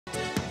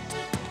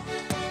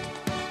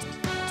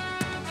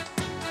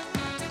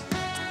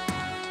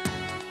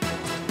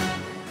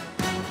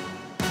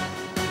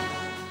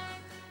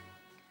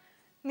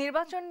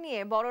নির্বাচন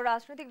নিয়ে বড়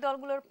রাজনৈতিক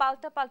দলগুলোর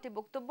পাল্টাপাল্টি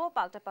বক্তব্য,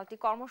 পাল্টাপাল্টি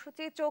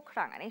কর্মসূচি, চোখ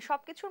রাঙানি,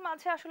 সবকিছুর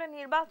মাঝে আসলে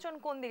নির্বাচন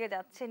কোন দিকে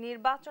যাচ্ছে,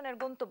 নির্বাচনের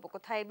গন্তব্য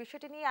কোথায়, এই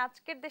বিষয়টি নিয়ে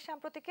আজকের দেশ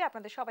সাম্প্রতিকে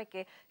আপনাদের সবাইকে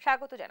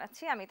স্বাগত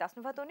জানাচ্ছি। আমি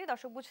তাসনুভা তন্নি।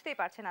 দর্শক বুঝতেই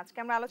পারছেন আজকে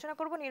আমরা আলোচনা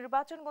করব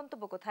নির্বাচন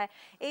গন্তব্য কোথায়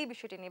এই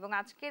বিষয়টি নিয়ে, এবং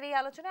আজকের এই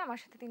আলোচনায় আমার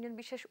সাথে তিনজন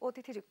বিশেষ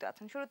অতিথি যুক্ত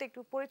আছেন। শুরুতে একটু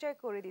পরিচয়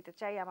করে দিতে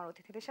চাই আমার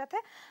অতিথিদের সাথে।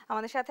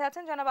 আমাদের সাথে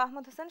আছেন জনাব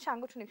আহমদ হোসেন,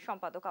 সাংগঠনিক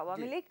সম্পাদক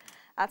আওয়ামী লীগ,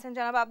 আছেন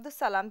জনাব আব্দুস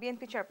সালাম,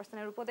 বিএনপি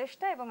চেয়ারপারসনের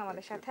উপদেষ্টা, এবং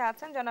আমাদের সাথে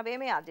আছেন জনাব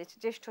এম এ আজিজ,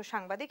 জ্যেষ্ঠ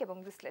সাংবাদিক এবং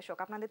বিশ্লেষক।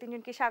 আপনাদের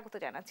তিনজনকে স্বাগত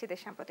জানাচ্ছি দেশ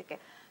সাম্প্রতিকে।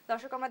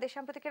 দর্শক, আমরা দেশ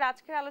সাম্প্রতিকের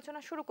আজকের আলোচনা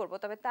শুরু করব,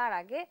 তবে তার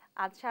আগে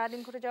আজ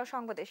সারাদিন ঘটে যাওয়া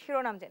সংবাদের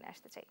শিরোনাম জেনে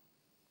আসতে চাই।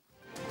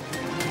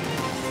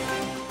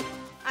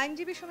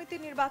 আইনজীবী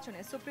সমিতির নির্বাচনে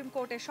সুপ্রিম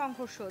কোর্টে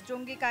সংঘর্ষ,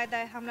 জঙ্গি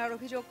কায়দায় হামলার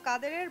অভিযোগ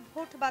কাদেরের,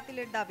 ভোট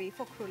বাতিলের দাবি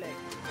ফখরুলের।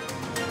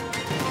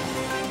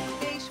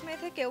 23 মে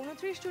থেকে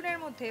 29 জুনের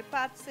মধ্যে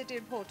 5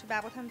 সিটির ভোট,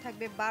 ব্যবধান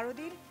থাকবে 12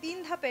 দিন। 3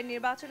 ধাপের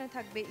নির্বাচনে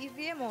থাকবে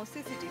ইভিএম ও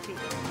সিসিটিভি।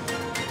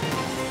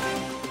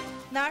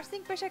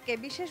 নার্সিং পেশাকে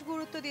বিশেষ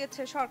গুরুত্ব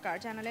দিয়েছে সরকার,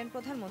 জানালেন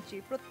প্রধানমন্ত্রী।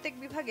 প্রত্যেক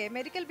বিভাগে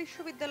মেডিকেল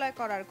বিশ্ববিদ্যালয়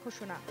করার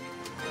ঘোষণা।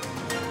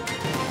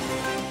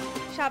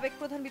 সাবেক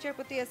প্রধান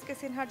বিচারপতি এস.কে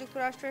সিনহার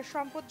যুক্তরাষ্ট্রের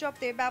সম্পদ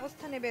জব্দে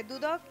ব্যবস্থা নেবে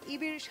দুদক,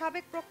 ইবির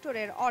সাবেক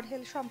প্রক্টরের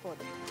অঢেল সম্পদ।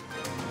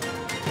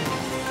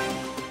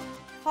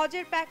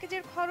 হজের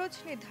প্যাকেজের খরচ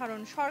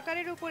নির্ধারণ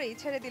সরকারের উপরেই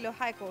ছেড়ে দিল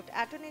হাইকোর্ট,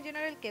 অ্যাটর্নি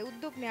জেনারেলকে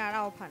উদ্যোগ নেওয়ার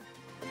আহ্বান।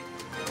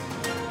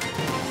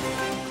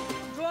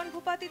 ড্রোন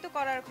ভূপাতিত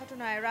করার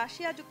ঘটনায়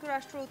রাশিয়া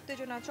যুক্তরাষ্ট্র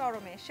উত্তেজনা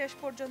চরমে, শেষ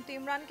পর্যন্ত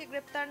ইমরানকে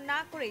গ্রেপ্তার না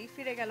করেই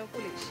ফিরে গেল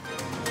পুলিশ।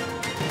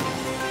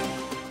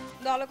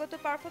 দলগত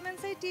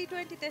পারফরম্যান্সে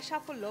টি-20তে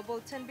সাফল্য,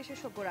 বলছেন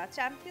বিশেষজ্ঞরা।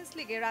 চ্যাম্পিয়ন্স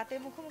লিগে রাতে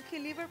মুখোমুখি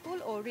লিভারপুল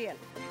ও রিয়াল।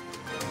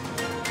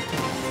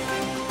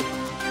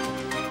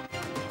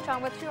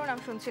 সংবাদ শিরোনাম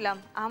শুনছিলাম।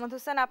 আহমদ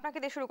হোসেন, আপনাকে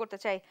দিয়ে শুরু করতে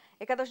চাই।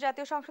 একাদশ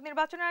জাতীয় সংসদ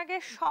নির্বাচনের আগে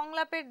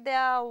সংলাপের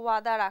দেয়া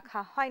ওয়াদা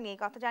রাখা হয়নি, এই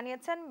কথা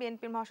জানিয়েছেন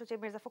বিএনপির মহাসচিব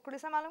মির্জা ফখরুল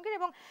ইসলাম আলমগীর,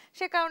 এবং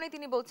সে কারণে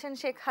তিনি বলছেন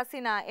শেখ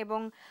হাসিনা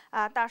এবং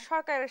তার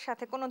সরকারের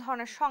সাথে কোনো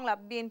ধরনের সংলাপ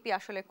বিএনপি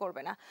আসলে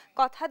করবে না।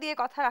 কথা দিয়ে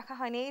কথা রাখা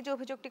হয়নি, এই যে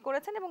অভিযোগটি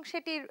করেছেন, এবং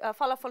সেটির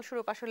ফলাফল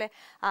স্বরূপ আসলে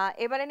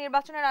এবারে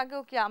নির্বাচনের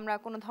আগেও কি আমরা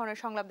কোনো ধরনের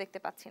সংলাপ দেখতে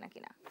পাচ্ছি না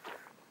কিনা?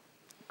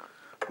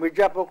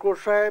 মির্জা ফখরুল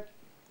সাহেব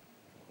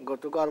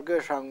গতকালকে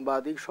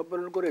সাংবাদিক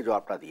সম্মেলন করে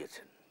জবাবটা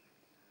দিয়েছেন।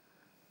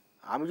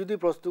 আমি যদি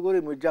প্রশ্ন করি,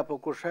 মির্জা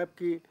ফখরুল সাহেব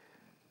কি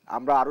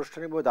আমরা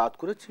আনুষ্ঠানিকভাবে দাওয়াত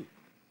করেছি?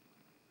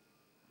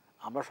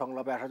 আমরা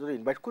সংলাপে আসার জন্য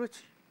ইনভাইট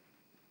করেছি?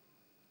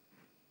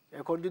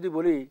 এখন যদি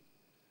বলি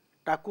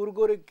ঠাকুর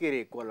করে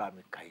কেড়ে কলা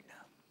আমি খাই না,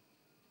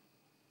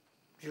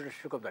 বিষয়টা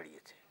সেরকম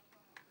দাঁড়িয়েছে।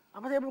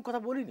 আমাদের এমন কথা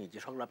বলিনি যে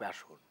সংলাপে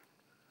আসুন,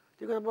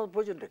 ঠিক আছে,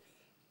 প্রয়োজনটা কি?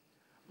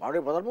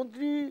 মাননীয়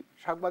প্রধানমন্ত্রী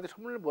সাংবাদিক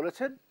সম্মেলনে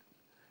বলেছেন,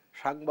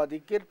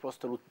 সাংবাদিকের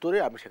প্রশ্নের উত্তরে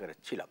আমি সেখানে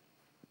ছিলাম।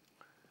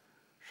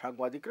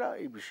 সাংবাদিকরা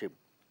এই বিষয়ে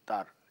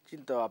তার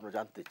চিন্তা ভাবনা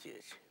জানতে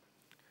চেয়েছে।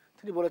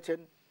 তিনি বলেছেন,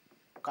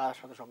 কার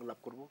সাথে সংলাপ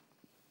করব?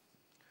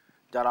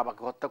 যারা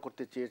আমাকে হত্যা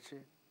করতে চেয়েছে,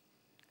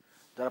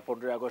 যারা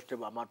 15ই আগস্টে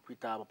আমার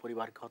পিতা আমার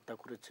পরিবারকে হত্যা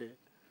করেছে,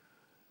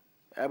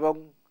 এবং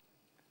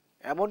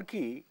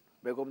এমনকি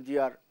বেগম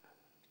জিয়ার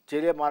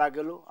ছেলে মারা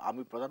গেল,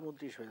 আমি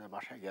প্রধানমন্ত্রী হিসেবে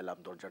বাসায় গেলাম,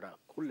 দরজাটা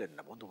খুললেন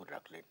না, বন্ধ করে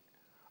রাখলেন।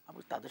 আমি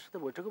তাদের সাথে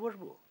বৈঠকে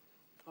বসবো?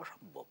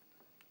 অসম্ভব,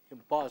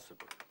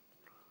 ইম্পসিবল।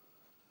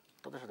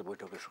 তাদের সাথে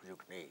বৈঠকের সুযোগ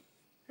নেই,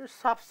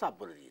 সাফ সাফ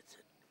বলে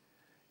দিয়েছেন।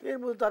 এর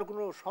মধ্যে তার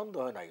কোনো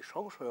সন্দেহ নাই,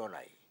 সংশয়ও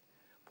নাই,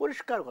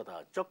 পরিষ্কার কথা,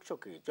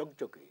 চকচকে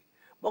চকচকে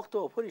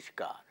বক্তব্য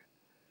পরিষ্কার।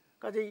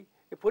 কাজেই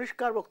এই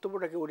পরিষ্কার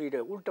বক্তব্যটাকে উনি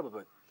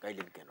উল্টাভাবে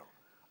গাইলেন কেন?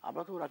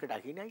 আমরা তো ওনাকে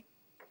ডাকি নাই,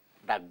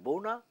 ডাকবো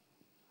না।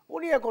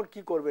 উনি এখন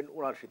কি করবেন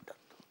ওনার সিদ্ধান্ত।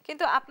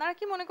 কিন্তু আপনারা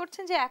কি মনে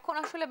করছেন যে এখন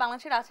আসলে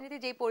বাংলাদেশের রাজনীতি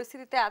যে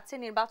পরিস্থিতিতে আছে,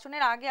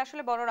 নির্বাচনের আগে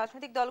আসলে বড়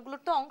রাজনৈতিক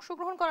দলগুলোর তো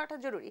অংশগ্রহণ করাটা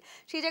জরুরি,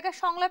 সেই জায়গায়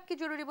সংলাপ কি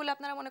জরুরি বলে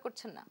আপনারা মনে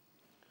করছেন না?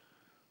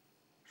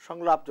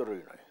 সংলাপ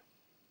জরুরি নয়,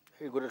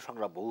 এইগুলো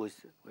সংলাপ বহু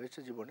হয়েছে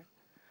জীবনে,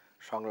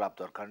 সংলাপ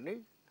দরকার নেই।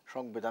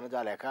 সংবিধানে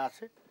যা লেখা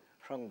আছে,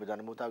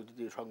 সংবিধানের মোতাবেক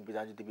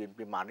সংবিধান যদি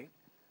বিএনপি মানে,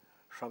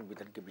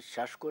 সংবিধানকে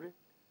বিশ্বাস করে,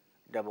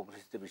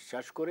 ডেমোক্রেসিতে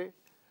বিশ্বাস করে,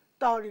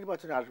 তাহলে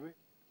নির্বাচনে আসবে।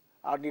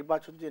 আর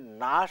নির্বাচন যদি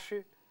না আসে,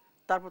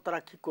 তারপর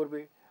তারা কী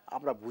করবে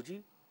আমরা বুঝি,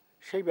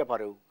 সেই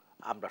ব্যাপারেও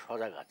আমরা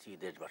সজাগ আছি,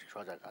 দেশবাসী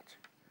সজাগ আছে।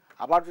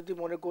 আবার যদি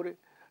মনে করে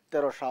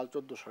 13 সাল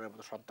 14 সালের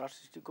মতো সন্ত্রাস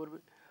সৃষ্টি করবে,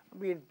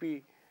 বিএনপি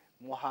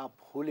মহা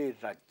ভুলের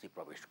রাজ্যে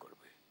প্রবেশ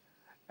করবে,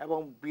 এবং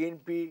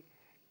বিএনপি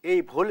এই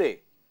ভুলে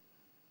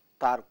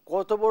তার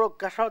কত বড়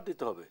ক্যাশাউট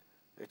দিতে হবে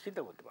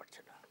চিন্তা করতে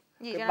পারছে না।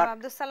 জি জনাব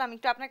আব্দুস সালাম,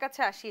 একটু আপনার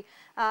কাছে আসি।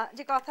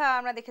 যে কথা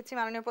আমরা দেখেছি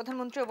মাননীয়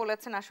প্রধানমন্ত্রীও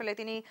বলেছেন, আসলে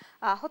তিনি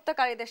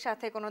হত্যাকারীদের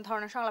সাথে কোনো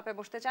ধরনের সংলাপে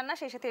বসতে চান না।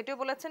 সেই সাথে এটিও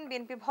বলেছেন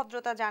বিএনপি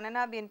ভদ্রতা জানে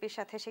না, বিএনপির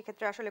সাথে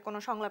সেক্ষেত্রে আসলে কোনো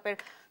সংলাপের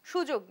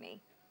সুযোগ নেই।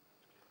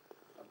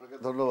 আপনাকে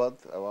ধন্যবাদ,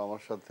 এবং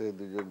আমার সাথে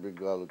দুজন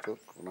বিজ্ঞ আলোচক,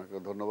 ওনাকে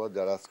ধন্যবাদ।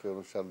 যারা আজকে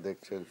অনুষ্ঠান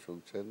দেখছেন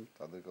শুনছেন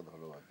তাদেরকে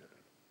ধন্যবাদ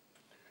জানাই।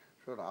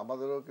 শুনুন,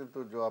 আমাদেরও কিন্তু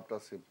জবাবটা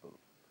সিম্পল।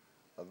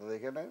 আপনারা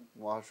এখানে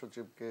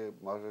মহাসচিব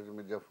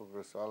মির্জা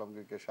ফখরুল ইসলাম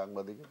আলমগীরকে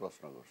সাংবাদিকে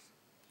প্রশ্ন করছে,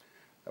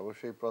 এবং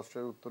সেই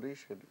প্রশ্নের উত্তরেই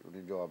উনি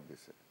জবাব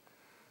দিছে।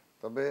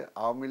 তবে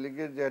আওয়ামী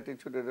লীগের যে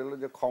অ্যাটিচিউড, এটা হলো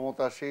যে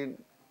ক্ষমতাসীন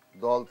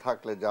দল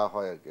থাকলে যা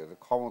হয় আর কি,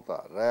 ক্ষমতা,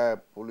 র্যাব,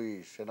 পুলিশ,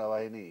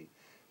 সেনাবাহিনী,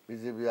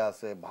 বিজেপি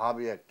আছে,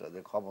 ভাবি একটা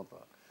যে ক্ষমতা,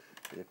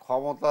 এই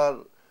ক্ষমতার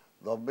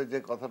দম্ভে যে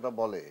কথাটা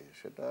বলে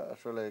সেটা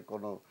আসলে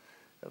কোনো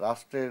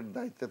রাষ্ট্রের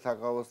দায়িত্বে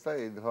থাকা অবস্থায়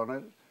এই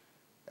ধরনের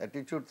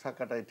অ্যাটিটিউড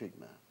থাকাটাই ঠিক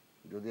না।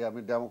 যদি আমি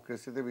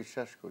ডেমোক্রেসিতে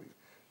বিশ্বাস করি,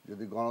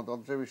 যদি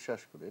গণতন্ত্রে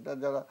বিশ্বাস করি, এটা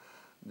যারা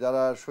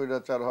যারা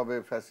স্বৈরাচার হবে,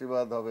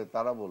 ফ্যাসিবাদ হবে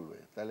তারা বলবে।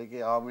 তাহলে কি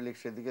আওয়ামী লীগ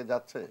সেদিকে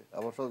যাচ্ছে?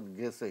 অবশ্য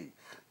গেছেই,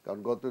 কারণ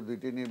গত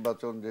 2টি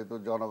নির্বাচন যেহেতু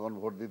জনগণ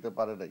ভোট দিতে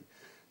পারে নাই,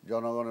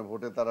 জনগণের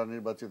ভোটে তারা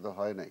নির্বাচিত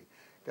হয় নাই,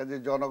 কাজে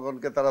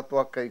জনগণকে তারা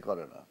তোয়াক্কাই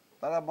করে না।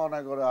 তারা মনে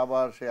করে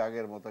আবার সে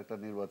আগের মতো একটা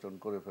নির্বাচন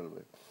করে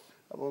ফেলবে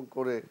এবং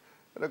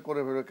এটা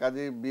করে ফেলবে।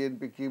 কাজেই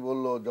বিএনপি কি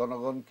বললো,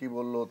 জনগণ কি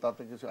বললো,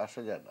 তাতে কিছু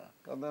আসে যায় না।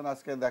 কারণ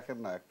আজকে দেখেন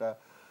না, একটা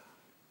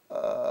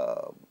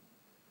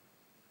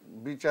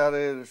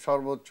বিচারের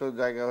সর্বোচ্চ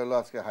জায়গা হলো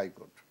আজকে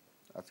হাইকোর্ট।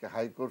 আজকে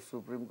হাইকোর্ট,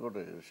 সুপ্রিম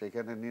কোর্টে,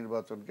 সেখানে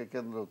নির্বাচনকে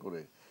কেন্দ্র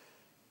করে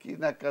কি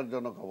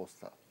ন্যাক্কারজনক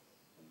অবস্থা।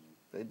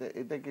 এটা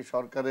এটা কি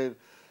সরকারের,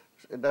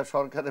 এটা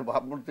সরকারের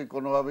ভাবমূর্তি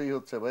কোনোভাবেই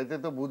হচ্ছে বা? এতে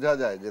তো বোঝা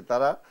যায় যে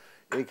তারা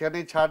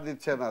এখানেই ছাড়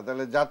দিচ্ছে না,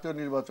 তাহলে জাতীয়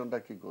নির্বাচনটা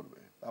কি করবে?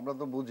 আমরা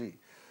তো বুঝি।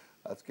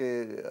 আজকে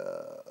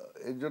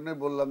এই জন্যই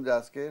বললাম যে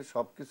আজকে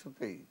সব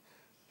কিছুতেই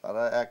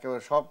তারা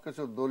একেবারে সব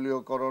কিছু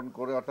দলীয়করণ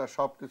করে, অর্থাৎ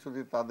সব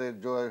কিছুতেই তাদের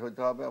জয়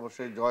হইতে হবে এবং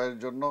সেই জয়ের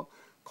জন্য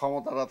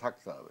ক্ষমতাটা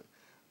থাকতে হবে।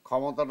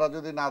 ক্ষমতাটা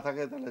যদি না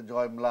থাকে তাহলে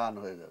জয় ম্লান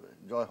হয়ে যাবে,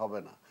 জয় হবে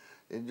না।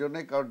 এর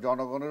জন্যই, কারণ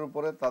জনগণের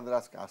উপরে তাদের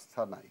আজকে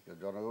আস্থা নাই।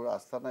 জনগণের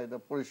আস্থা নাই, এটা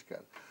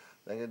পরিষ্কার।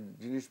 দেখেন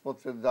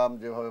জিনিসপত্রের দাম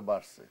যেভাবে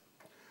বাড়ছে,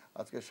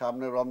 আজকে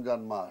সামনে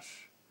রমজান মাস,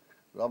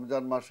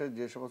 রমজান মাসে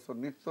যে সমস্ত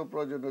নিত্য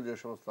প্রয়োজনীয় যে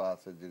সমস্ত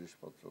আছে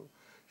জিনিসপত্র,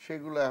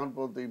 সেগুলো এখন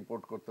পর্যন্ত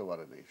ইম্পোর্ট করতে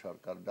পারে নাই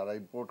সরকার। যারা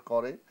ইম্পোর্ট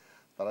করে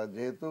তারা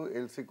যেহেতু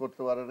এলসি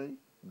করতে পারে নাই,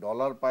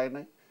 ডলার পায়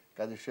নাই,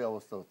 কাজে সে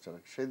অবস্থা হচ্ছে না।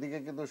 সেদিকে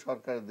কিন্তু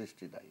সরকারের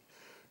দৃষ্টি নাই।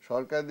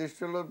 সরকারের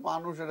দৃষ্টি হলো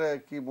মানুষেরা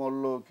কি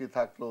মরলো কি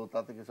থাকলো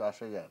তাতে কিছু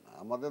আসে যায় না।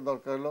 আমাদের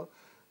দরকার হলো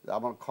যে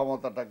আমার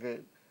ক্ষমতাটাকে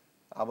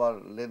আবার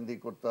লেন্দি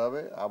করতে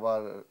হবে,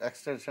 আবার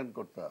এক্সটেনশন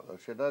করতে হবে।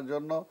 সেটার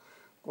জন্য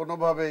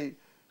কোনোভাবেই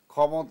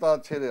ক্ষমতা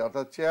ছেড়ে,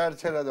 অর্থাৎ চেয়ার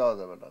ছেড়ে দেওয়া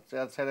যাবে না।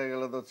 চেয়ার ছেড়ে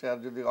গেলে তো চেয়ার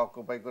যদি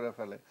অকুপাই করে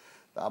ফেলে,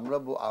 তা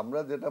আমরা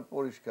যেটা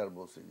পরিষ্কার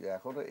বলছি যে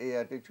এখনো এই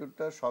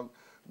অ্যাটিটিউডটা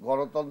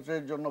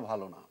গণতন্ত্রের জন্য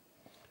ভালো না।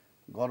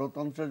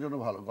 গণতন্ত্রের জন্য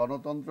ভালো,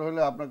 গণতন্ত্র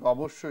হলে আপনাকে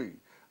অবশ্যই,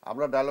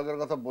 আমরা ডায়লগের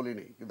কথা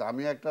বলিনি, কিন্তু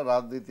আমি একটা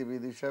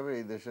রাজনীতিবিদ হিসাবে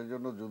এই দেশের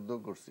জন্য যুদ্ধ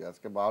করছি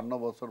আজকে 52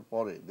 বছর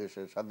পরে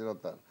দেশের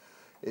স্বাধীনতার।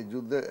 এই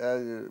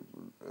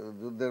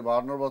যুদ্ধের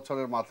 52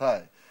 বছরের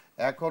মাথায়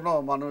এখনো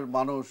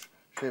মানুষ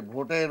সে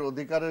ভোটের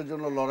অধিকারের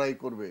জন্য লড়াই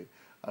করবে,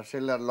 আর সে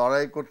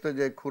লড়াই করতে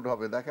যে খুন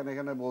হবে। দেখেন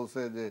এখানে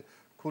বলছে যে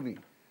খুনি,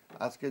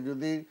 আজকে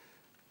যদি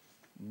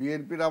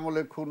বিএনপির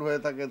আমলে খুন হয়ে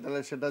থাকে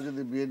তাহলে সেটা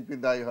যদি বিএনপি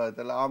দায়ী হয়,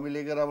 তাহলে আওয়ামী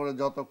লীগের আমলে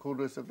যত খুন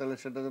হয়েছে তাহলে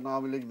সেটার জন্য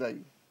আওয়ামী লীগ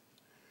দায়ী,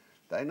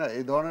 তাই না?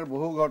 এই ধরনের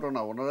বহু ঘটনা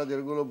ওনারা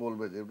যেগুলো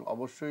বলবে, যে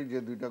অবশ্যই যে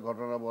 2টা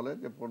ঘটনা বলে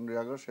যে 15ই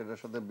আগস্ট, সেটার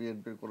সাথে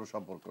বিএনপির কোনো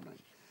সম্পর্ক নাই।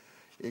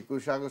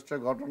 21শে আগস্টের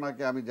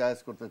ঘটনাকে আমি জায়েজ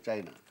করতে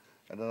চাই না,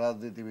 এটা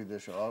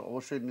রাজনীতিবিদের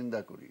অবশ্যই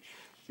নিন্দা করি,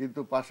 কিন্তু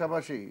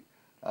পাশাপাশি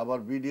আবার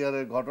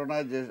বিডিআরের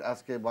ঘটনায় যে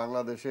আজকে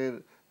বাংলাদেশের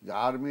যে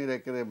আর্মির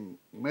একেবারে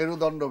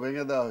মেরুদণ্ড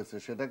ভেঙে দেওয়া হয়েছে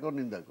সেটাকেও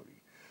নিন্দা করি।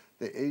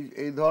 তো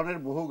এই ধরনের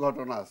বহু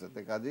ঘটনা আছে। তো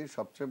কাজেই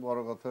সবচেয়ে বড়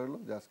কথা হলো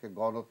যে আজকে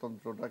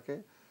গণতন্ত্রটাকে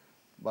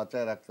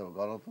বাঁচায় রাখতে হবে।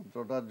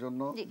 গণতন্ত্রটার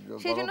জন্য,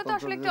 সেজন্য তো গণতন্ত্র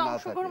আসলে যদি একটা না থাকে,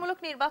 অংশগ্রহণমূলক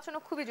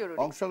নির্বাচনও খুবই জরুরি।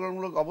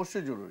 অংশগ্রহণমূলক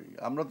অবশ্যই জরুরি।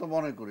 আমরা তো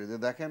মনে করি যে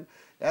দেখেন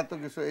এত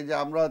কিছু, এই যে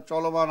আমরা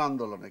চলমান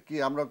আন্দোলনে কি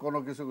আমরা কোনো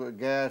কিছু,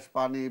 গ্যাস,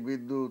 পানি,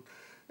 বিদ্যুৎ,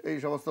 এই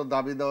সমস্ত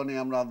দাবি দেওয়া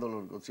নিয়ে আমরা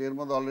আন্দোলন করছি, এর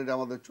মধ্যে অলরেডি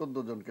আমাদের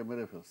 14 জনকে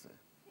মেরে ফেলছে।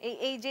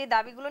 এই যে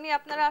দাবিগুলো নিয়ে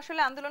আপনারা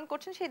আসলে আন্দোলন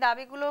করছেন, সেই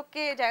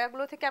দাবিগুলোকে,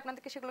 জায়গাগুলো থেকে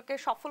আপনাদেরকে সেগুলোকে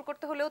সফল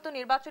করতে হলেও তো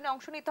নির্বাচনে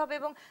অংশ নিতে হবে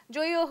এবং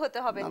জয়ীও হতে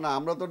হবে। না না,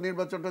 আমরা তো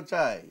নির্বাচনটা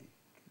চাই,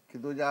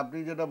 কিন্তু যে আপনি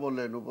যেটা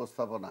বললেন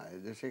উপস্থাপনায়,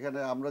 যে সেখানে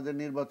আমরা যে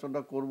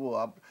নির্বাচনটা করব,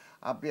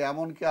 আপনি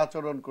এমন কি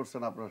আচরণ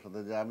করছেন আপনার সাথে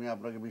যে আমি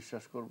আপনাকে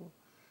বিশ্বাস করব?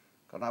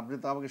 কারণ আপনি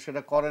তো আমাকে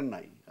সেটা করেন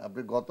নাই।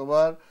 আপনি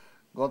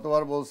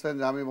গতবার বলছেন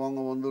যে আমি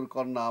বঙ্গবন্ধুর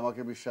কন্যা,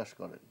 আমাকে বিশ্বাস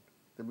করেন।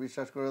 তো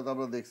বিশ্বাস করে তো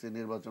আমরা দেখছি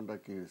নির্বাচনটা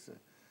কি হয়েছে।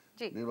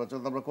 নির্বাচন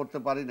তো আমরা করতে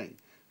পারি নাই।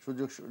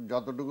 সুযোগ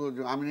যতটুকু,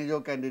 আমি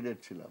নিজেও ক্যান্ডিডেট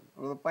ছিলাম,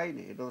 আমরা তো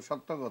পাইনি, এটা তো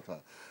সত্য কথা।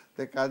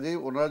 তো কাজেই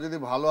ওনারা যদি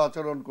ভালো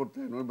আচরণ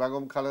করতেন, ওই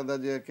বেগম খালেদা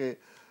জিয়াকে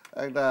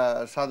একটা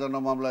সাজানো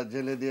মামলায়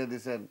জেলে দিয়ে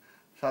দিয়েছেন,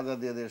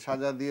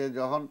 সাজা দিয়ে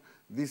যখন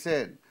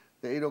দিছেন,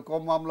 তো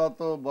এইরকম মামলা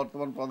তো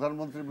বর্তমান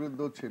প্রধানমন্ত্রীর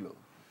বিরুদ্ধেও ছিল।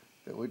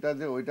 তো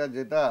ওইটা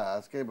যেটা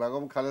আজকে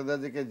বেগম খালেদা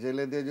জিকে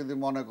জেলে দিয়ে যদি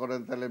মনে করেন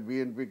তাহলে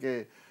বিএনপিকে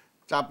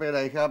চাপে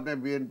রেখে আপনি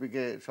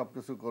বিএনপিকে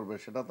সবকিছু করবে,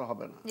 সেটা তো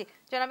হবে না। জি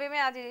জনাব এম এ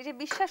আজিজ, এই যে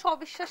বিশ্বাস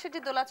অবিশ্বাসের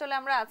যে দোলাচলে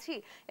আমরা আছি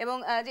এবং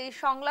যে এই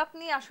সংলাপ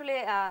নিয়ে আসলে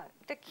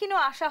একটা ক্ষীণ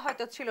আশা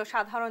হয়তো ছিল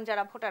সাধারণ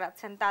যারা ভোটার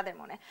আছেন তাদের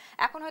মনে,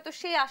 এখন হয়তো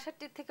সেই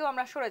আশাটির থেকেও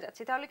আমরা সরে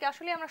যাচ্ছি, তাহলে কি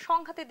আসলে আমরা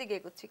সংঘাতের দিকে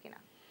এগোচ্ছি কিনা?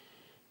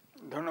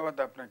 ধন্যবাদ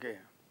আপনাকে।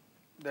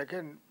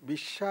 দেখেন,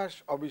 বিশ্বাস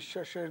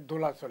অবিশ্বাসের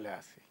দোলাচলে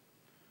আছে।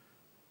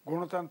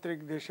 গণতান্ত্রিক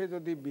দেশে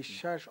যদি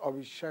বিশ্বাস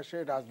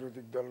অবিশ্বাসের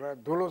রাজনৈতিক দলরা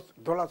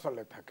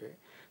দোলাচলে থাকে,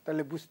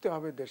 তাহলে বুঝতে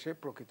হবে দেশে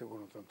প্রকৃত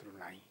গণতন্ত্র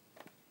নাই।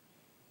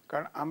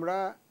 কারণ আমরা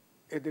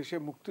এদেশে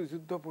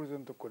মুক্তিযুদ্ধ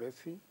পর্যন্ত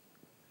করেছি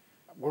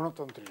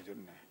গণতন্ত্রের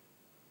জন্য,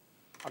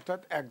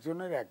 অর্থাৎ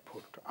একজনের এক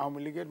ভোট। আওয়ামী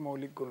লীগের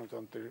মৌলিক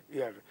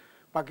গণতন্ত্রের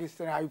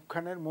পাকিস্তানের আইয়ুব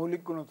খানের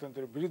মৌলিক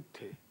গণতন্ত্রের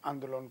বিরুদ্ধে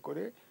আন্দোলন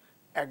করে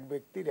এক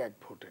ব্যক্তির এক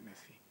ভোট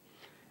এনেছি।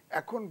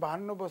 এখন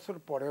 52 বছর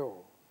পরেও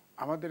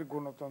আমাদের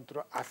গণতন্ত্র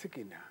আছে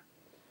কি না,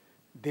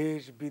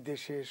 দেশ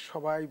বিদেশে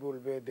সবাই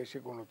বলবে দেশে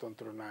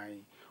গণতন্ত্র নাই,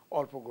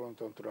 অল্প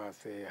গণতন্ত্র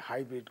আছে,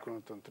 হাইব্রিড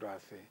গণতন্ত্র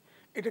আছে।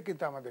 এটা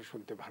কিন্তু আমাদের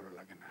শুনতে ভালো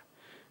লাগে না।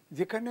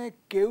 যেখানে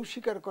কেউ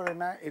স্বীকার করে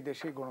না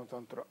এদেশে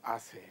গণতন্ত্র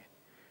আছে,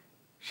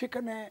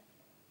 সেখানে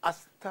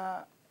আস্থা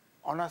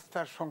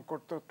অনাস্থার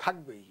সংকট তো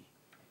থাকবেই।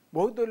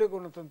 বহুদলীয়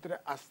গণতন্ত্রে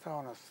আস্থা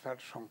অনাস্থার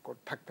সংকট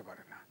থাকতে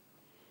পারে না।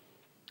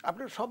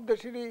 আপনার সব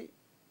দেশেরই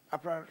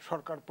আপনার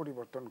সরকার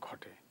পরিবর্তন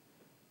ঘটে,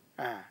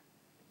 হ্যাঁ,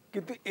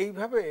 কিন্তু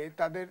এইভাবে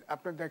তাদের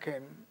আপনি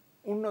দেখেন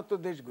উন্নত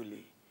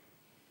দেশগুলি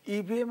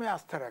ইভিএমে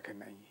আস্থা রাখে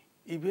নাই।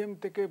 ইভিএম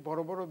থেকে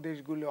বড় বড়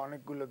দেশগুলি,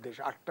 অনেকগুলো দেশ,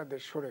 8টা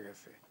দেশ সরে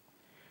গেছে,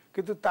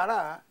 কিন্তু তারা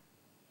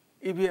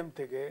ইভিএম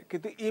থেকে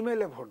কিন্তু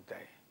ইমেলে ভোট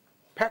দেয়,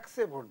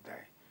 ফ্যাক্সে ভোট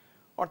দেয়,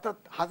 অর্থাৎ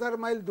 1000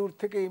 মাইল দূর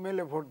থেকে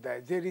ইমেলে ভোট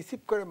দেয়। যে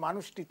রিসিভ করে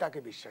মানুষটি তাকে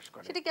বিশ্বাস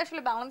করে। সেটা কি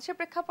আসলে বাংলাদেশের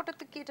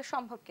প্রেক্ষাপটে কি এটা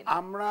সম্ভব কিনা?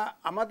 আমরা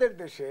আমাদের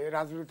দেশে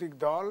রাজনৈতিক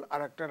দল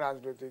আর একটা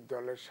রাজনৈতিক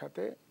দলের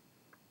সাথে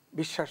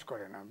বিশ্বাস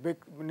করে না,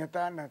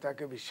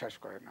 নেতাকে বিশ্বাস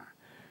করে না।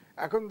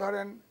 এখন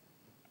ধরেন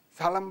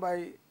সালাম ভাই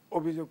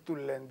অভিযোগ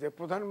তুললেন যে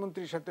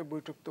প্রধানমন্ত্রীর সাথে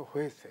বৈঠক তো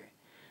হয়েছে।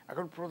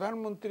 এখন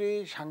প্রধানমন্ত্রী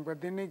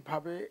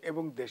সাংবিধানিকভাবে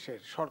এবং দেশের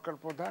সরকার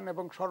প্রধান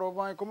এবং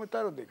সর্বময়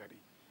ক্ষমতার অধিকারী।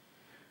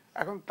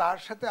 এখন তার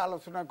সাথে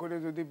আলোচনা করে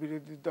যদি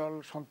বিরোধী দল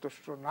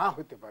সন্তুষ্ট না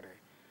হতে পারে,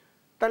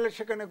 তাহলে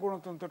সেখানে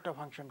গণতন্ত্রটা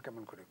ফাংশন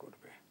কেমন করে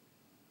করবে?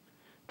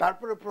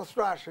 তারপরে প্রশ্ন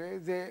আসে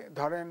যে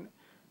ধরেন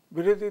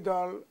বিরোধী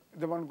দল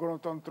যেমন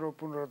গণতন্ত্র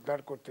পুনরুদ্ধার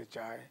করতে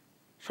চায়,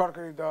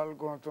 সরকারি দল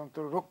গণতন্ত্র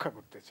রক্ষা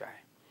করতে চায়,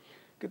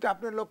 কিন্তু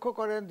আপনি লক্ষ্য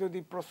করেন, যদি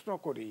প্রশ্ন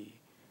করি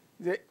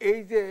যে এই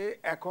যে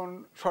এখন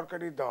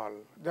সরকারি দল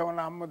যেমন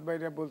আহমদ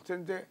ভাইরা বলছেন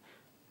যে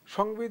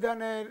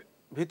সংবিধানের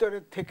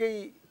ভিতরের থেকেই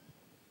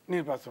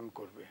নির্বাচন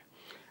করবে,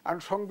 আর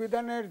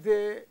সংবিধানের যে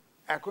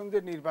এখন যে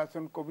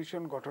নির্বাচন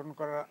কমিশন গঠন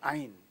করার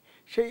আইন,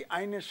 সেই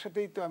আইনের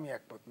সাথেই তো আমি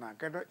একমত না,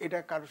 কারণ এটা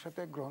কারোর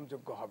সাথে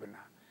গ্রহণযোগ্য হবে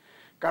না।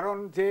 কারণ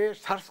যে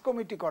সার্চ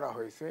কমিটি করা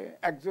হয়েছে,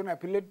 একজন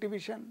অ্যাপিলেট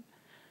ডিভিশন,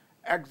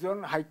 একজন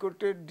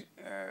হাইকোর্টের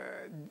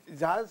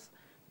জাজ,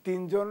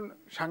 3 জন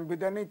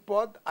সাংবিধানিক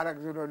পদ, আর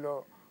একজন হলো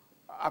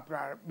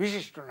আপনার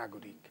বিশিষ্ট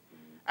নাগরিক।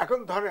 এখন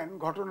ধরেন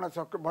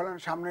ঘটনাচক্র বলেন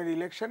সামনের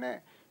ইলেকশনে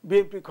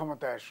বিএনপি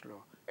ক্ষমতায় আসলো,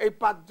 এই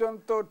 5 জন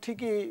তো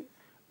ঠিকই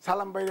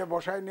সালাম বাইরে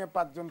বসায় নিয়ে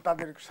 5 জন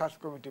তাদের সার্চ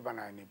কমিটি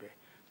বানায় নিবে,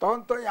 তখন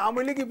তো এই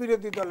আওয়ামী লীগই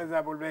বিরোধী দলে যা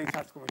বলবে এই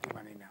সার্চ কমিটি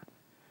মানি না।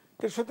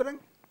 তো সুতরাং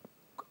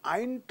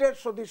আইনটার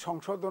যদি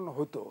সংশোধন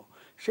হতো,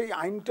 সেই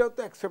আইনটাও তো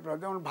অ্যাকসেপ্ট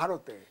হয়। যেমন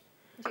ভারতে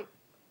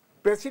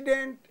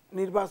প্রেসিডেন্ট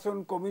নির্বাচন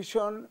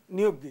কমিশন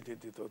নিয়োগ দিতে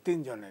দিত 3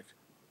 জনের,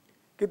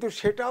 কিন্তু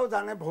সেটাও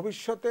জানে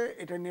ভবিষ্যতে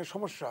এটা নিয়ে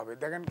সমস্যা হবে।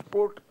 দেখেন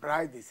কোর্ট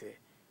রায় দিছে,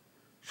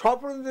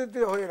 স্বপ্রণোদিত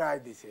হয়ে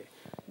রায় দিছে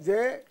যে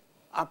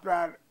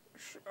আপনার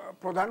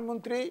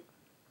প্রধানমন্ত্রী,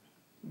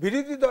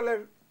 বিরোধী দলের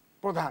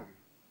প্রধান,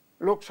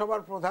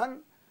 লোকসভার প্রধান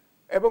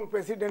এবং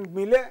প্রেসিডেন্ট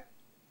মিলে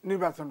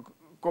নির্বাচন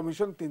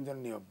কমিশন 3 জন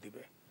নিয়োগ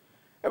দিবে।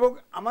 এবং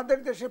আমাদের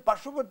দেশে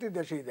পার্শ্ববর্তী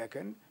দেশেই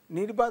দেখেন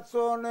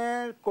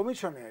নির্বাচনের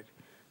কমিশনের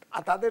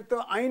তাদের তো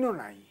আইনও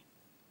নাই,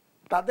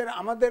 তাদের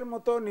আমাদের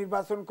মতো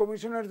নির্বাচন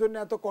কমিশনের জন্য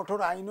এত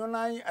কঠোর আইনও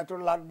নাই, এত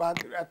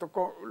লাটবাহাদুর এত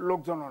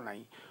লোকজনও নাই,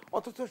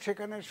 অথচ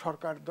সেখানে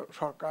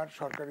সরকার,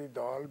 সরকারি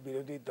দল,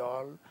 বিরোধী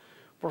দল,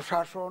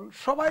 প্রশাসন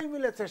সবাই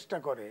মিলে চেষ্টা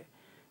করে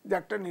যে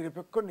একটা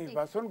নিরপেক্ষ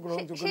নির্বাচন,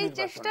 গ্রহণযোগ্য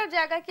নির্বাচন,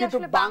 কিন্তু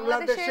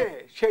বাংলাদেশে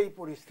সেই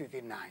পরিস্থিতি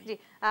নাই। জি,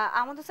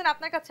 আহমদ হোসেন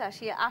আপনার কাছে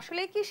আসি,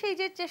 আসলে কি সেই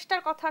যে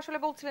চেষ্টার কথা আসলে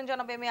বলছিলেন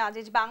জনাব এম এ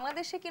আজিজ,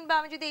 বাংলাদেশে কিংবা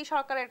আমি যদি এই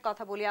সরকারের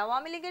কথা বলি,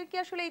 আওয়ামী লীগের কি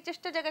আসলে এই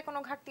চেষ্টার জায়গায় কোনো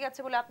ঘাটতি আছে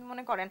বলে আপনি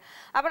মনে করেন?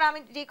 আবার আমি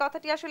যে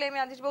কথাটি আসলে এম এ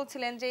আজিজ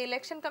বলছিলেন যে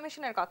ইলেকশন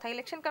কমিশনের কথা,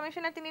 ইলেকশন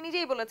কমিশনার তিনি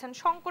নিজেই বলেছেন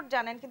সংকট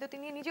জানেন, কিন্তু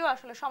তিনি নিজেও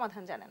আসলে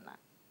সমাধান জানেন না।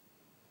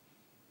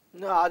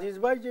 না, আজিজ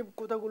ভাই যে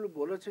কথাগুলো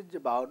বলেছেন যে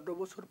 52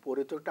 বছর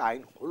পরে তো একটা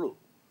আইন হলো,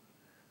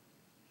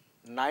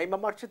 নাই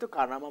মামার চেয়ে তো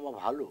কানা মামা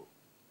ভালো।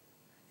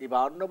 এই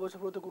 52 বছর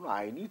পরে তো কোনো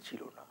আইনই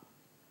ছিল না,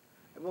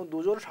 এবং 2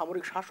 জন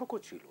সামরিক শাসকও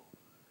ছিল।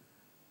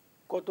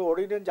 কত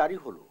অর্ডিন্যান্স জারি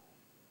হলো,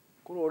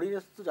 কোনো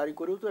অর্ডিন্যান্স তো জারি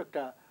করেও তো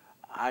একটা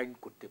আইন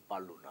করতে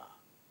পারলো না।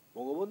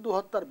 বঙ্গবন্ধু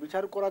হত্যার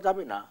বিচার করা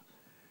যাবে না,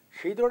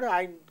 সেই ধরনের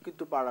আইন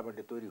কিন্তু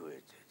পার্লামেন্টে তৈরি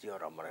হয়েছে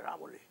জিয়াউর রহমানের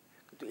আমলে,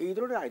 কিন্তু এই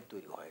ধরনের আইন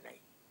তৈরি হয় নাই।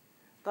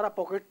 তারা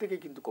পকেট থেকে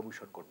কিন্তু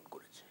কমিশন গঠন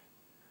করেছে।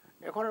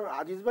 এখন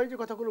আজিজ ভাই যে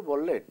কথাগুলো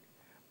বললেন,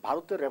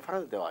 ভারতের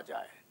রেফারেন্স দেওয়া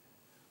যায়,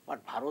 বাট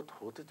ভারত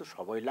হতে তো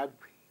সময়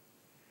লাগবে।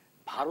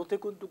 ভারতে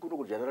কিন্তু কোনো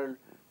জেনারেল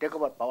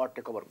পাওয়ার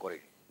টেক ওভার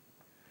করেনি,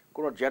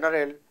 কোনো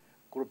জেনারেল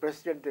কোনো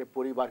প্রেসিডেন্টের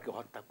পরিবারকে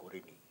হত্যা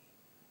করেনি,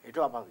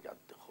 এটাও আমাকে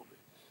জানতে হবে।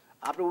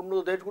 আপনি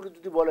উন্নত দেশগুলো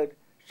যদি বলেন,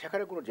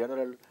 সেখানে কোনো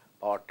জেনারেল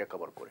পাওয়ার টেক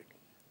ওভার করেনি,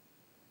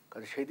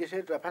 কারণ সেই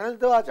দেশের রেফারেন্স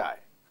দেওয়া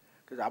যায়।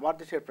 কিন্তু আমার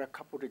দেশের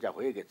প্রেক্ষাপটে যা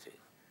হয়ে গেছে,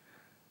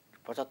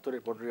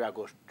 75-এর 15ই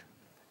আগস্ট,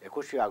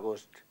 21শে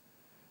আগস্ট,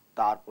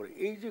 তারপরে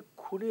এই যে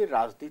খুনের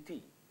রাজনীতি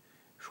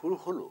শুরু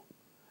হলো,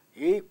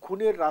 এই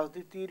খুনের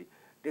রাজনীতির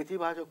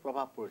নেতিবাচক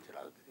প্রভাব পড়েছে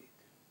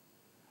রাজনীতিতে।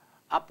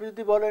 আপনি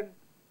যদি বলেন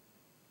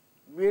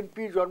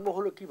বিএনপির জন্ম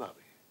হলো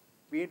কিভাবে,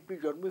 বিএনপির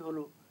জন্মই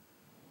হলো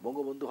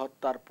বঙ্গবন্ধু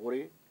হত্যার পরে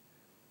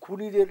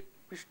খুনিদের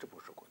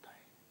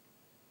পৃষ্ঠপোষকতায়।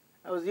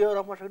 জিয়াউর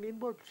রহমান সেখানে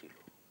ইনভলভ ছিল।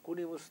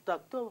 খুনি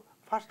মুস্তাক তো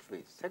ফার্স্ট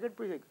ফেজ, সেকেন্ড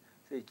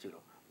ফেজ ছিল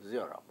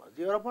জিয়াউর রহমান।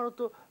 জিয়াউর রহমানও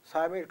তো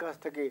সায়েমের কাছ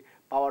থেকে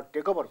পাওয়ার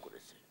টেক ওভার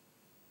করেছে,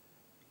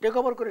 টেক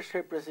ওভার করে সে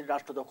প্রেসিডেন্ট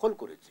রাষ্ট্র দখল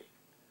করেছে।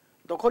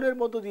 দখলের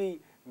মধ্য দিয়েই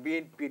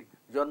বিএনপির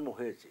জন্ম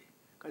হয়েছে।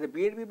 কাজে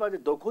বিএনপির মাঝে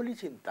দখলই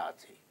চিন্তা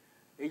আছে,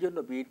 এই জন্য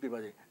বিএনপির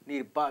মাঝে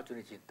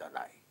নির্বাচনী চিন্তা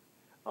নাই।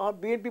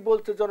 বিএনপি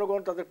বলছে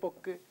জনগণ তাদের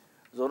পক্ষে,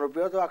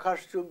 জনপ্রিয়তা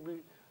আকাশচুম্বী,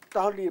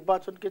 তাহলে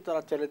নির্বাচনকে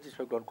তারা চ্যালেঞ্জ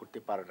হিসেবে গ্রহণ করতে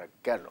পারে না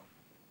কেন?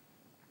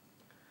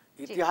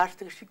 ইতিহাস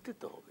থেকে শিখতে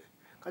তো হবে।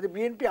 কাজে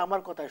বিএনপি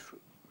আমার কথায়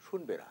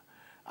শুনবে না।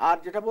 আর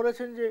যেটা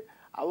বলেছেন যে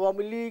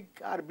আওয়ামী লীগ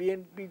আর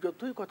বিএনপি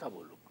যতই কথা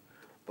বলুক,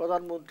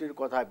 প্রধানমন্ত্রীর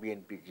কথা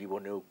বিএনপি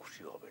জীবনেও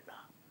খুশি হবে না।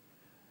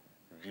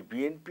 যে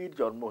বিএনপির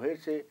জন্ম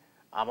হয়েছে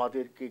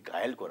আমাদেরকে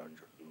ঘায়েল করার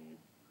জন্য।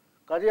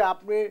 কাজে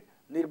আপনি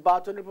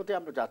নির্বাচনের প্রতি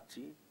আমরা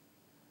যাচ্ছি,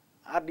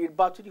 আর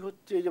নির্বাচনই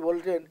হচ্ছে এই যে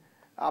বলছেন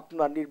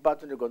আপনার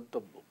নির্বাচনের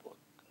গন্তব্য পথ,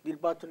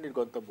 নির্বাচনের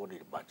গন্তব্য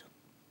নির্বাচন।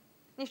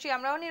 নিশ্চয়ই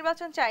আমরাও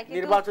নির্বাচন চাই,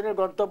 নির্বাচনের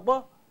গন্তব্য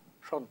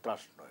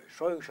সন্ত্রাস নয়,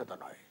 সহিংসতা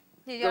নয়।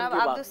 জনাব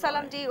আব্দুল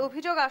সালাম যে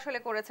অভিযোগ আসলে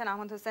করেছেন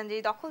আহমদ হোসেন, যে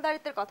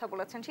দখলদারিত্বের কথা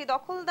বলেছেন, সেই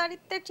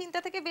দখলদারিত্বের চিন্তা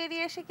থেকে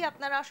বেরিয়ে এসে কি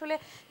আপনারা আসলে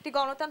একটি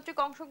গণতান্ত্রিক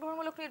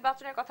অংশগ্রহণমূলক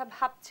নির্বাচনের কথা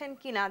ভাবছেন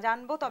কিনা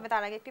জানবো, তবে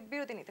তার আগে একটি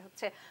বিরতি নিতে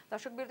হচ্ছে।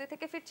 দর্শক, বিরতি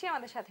থেকে ফিরছি,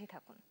 আমাদের সাথেই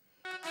থাকুন।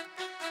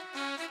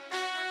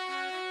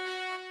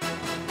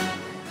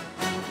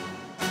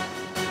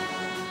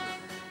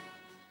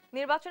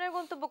 নির্বাচনের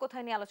গন্তব্য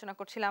কোথায় নিয়ে আলোচনা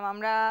করছিলাম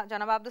আমরা।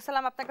 জনাব আব্দুল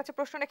সালাম, আপনার কাছে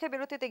প্রশ্ন রেখে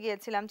বিরতিতে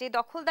গিয়েছিলাম যে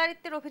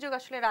দখলদারিত্বের অভিযোগ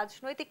আসলে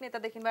রাজনৈতিক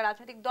নেতাদের কিংবা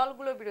রাজনৈতিক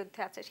দলগুলোর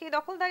বিরুদ্ধে আছে, সেই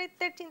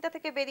দখলদারিত্বের চিন্তা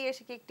থেকে বেরিয়ে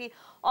এসে কি একটি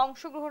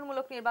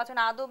অংশগ্রহণমূলক নির্বাচন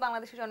আদৌ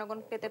বাংলাদেশের জনগণ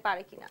পেতে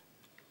পারে কিনা?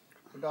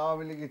 এটা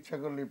আওয়ামী লীগ ইচ্ছা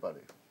করলেই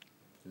পারে।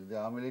 যদি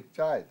আওয়ামী লীগ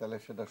চায় তাহলে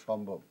সেটা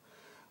সম্ভব।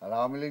 আর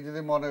আওয়ামী লীগ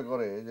যদি মনে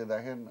করে যে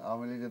দেখেন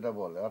আওয়ামী লীগ যেটা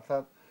বলে,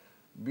 অর্থাৎ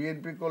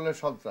বিএনপি করলে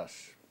সন্ত্রাস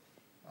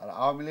আর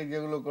আওয়ামী লীগ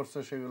যেগুলো করছে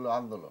সেগুলো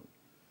আন্দোলন,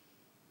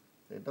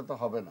 এটা তো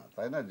হবে না,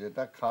 তাই না?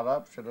 যেটা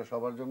খারাপ সেটা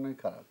সবার জন্যই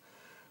খারাপ।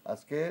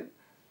 আজকে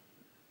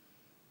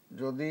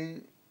যদি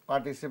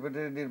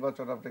পার্টিসিপেটরি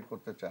নির্বাচন আপনি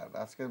করতে চান,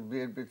 আজকে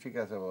বিএনপি ঠিক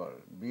আছে,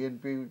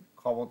 বিএনপি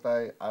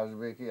ক্ষমতায়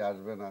আসবে কি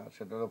আসবে না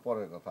সেটারও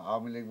পরের কথা।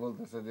 আওয়ামী লীগ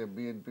বলতেছে যে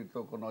বিএনপির তো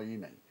কোনো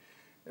নাই,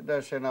 এটা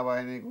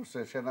সেনাবাহিনী করছে,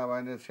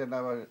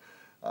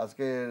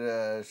 আজকে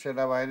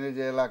সেনাবাহিনীর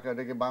যে এলাকা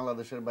এটা কি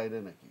বাংলাদেশের বাইরে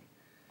নাকি?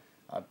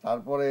 আর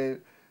তারপরে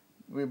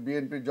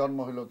বিএনপির জন্ম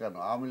হলো কেন?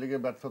 আওয়ামী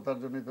লীগের ব্যর্থতার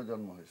জন্যই তো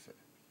জন্ম হয়েছে।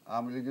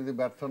 আওয়ামী লীগ যদি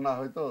ব্যর্থ না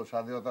হইতো,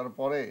 স্বাধীনতার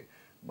পরে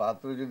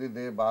 ৭২ যদি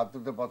 ৭২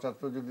 থেকে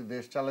 ৭৫ যদি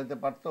দেশ চালাইতে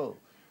পারতো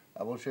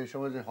এবং সেই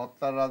সময় যে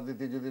হত্যার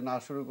রাজনীতি যদি না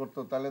শুরু করতো,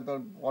 তাহলে তো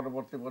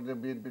পরবর্তী পর্যায়ে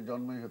বিএনপির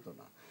জন্মই হতো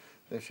না।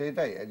 তো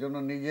সেইটাই, এজন্য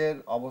নিজের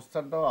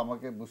অবস্থানটাও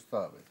আমাকে বুঝতে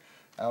হবে।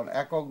 এখন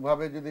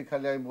এককভাবে যদি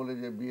খালি আমি বলি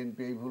যে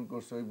বিএনপি এই ভুল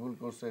করছে ওই ভুল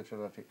করছে,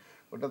 সেটা ঠিক,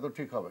 ওটা তো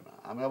ঠিক হবে না।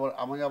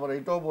 আমি আবার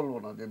এইটাও বলবো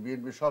না যে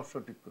বিএনপি সব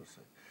সঠিক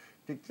করছে।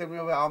 ঠিক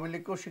তেমনিভাবে আওয়ামী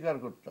লীগকেও স্বীকার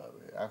করতে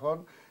হবে।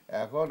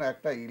 এখন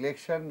একটা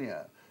ইলেকশন নিয়ে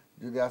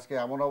যদি আজকে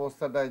এমন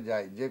অবস্থাটায়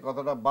যায়, যে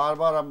কথাটা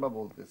বারবার আমরা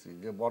বলতেছি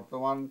যে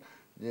বর্তমান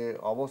যে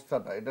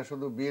অবস্থাটা, এটা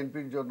শুধু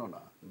বিএনপির জন্য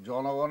না,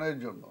 জনগণের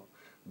জন্য,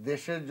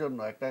 দেশের জন্য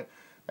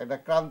একটা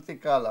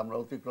ক্রান্তিকাল আমরা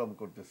অতিক্রম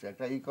করতেছি।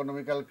 একটা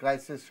ইকোনমিক্যাল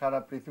ক্রাইসিস সারা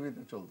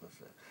পৃথিবীতে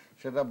চলতেছে,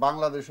 সেটা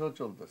বাংলাদেশেও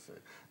চলতেছে।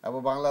 এবং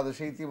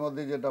বাংলাদেশে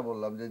ইতিমধ্যে যেটা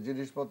বললাম যে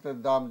জিনিসপত্রের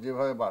দাম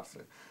যেভাবে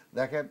বাড়ছে,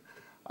 দেখেন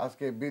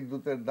আজকে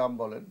বিদ্যুতের দাম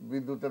বলেন,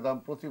 বিদ্যুতের দাম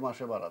প্রতি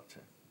মাসে বাড়াচ্ছে।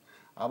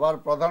 আবার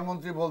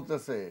প্রধানমন্ত্রী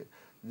বলতেছে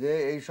যে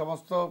এই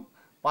সমস্ত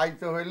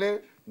পাইতে হইলে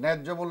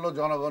ন্যায্য মূল্য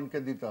জনগণকে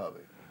দিতে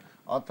হবে,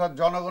 অর্থাৎ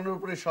জনগণের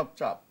উপরে সব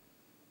চাপ।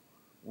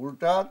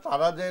 উল্টা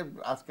তারা যে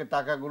আজকে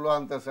টাকাগুলো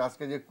আনতেছে,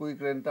 আজকে যে কুইক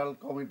রেন্টাল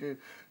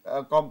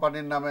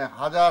কোম্পানির নামে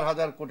হাজার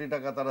হাজার কোটি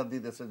টাকা তারা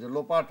দিতেছে, যে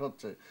লোপাট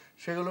হচ্ছে,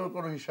 সেগুলোর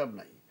কোনো হিসাব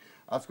নাই।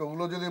 আজকে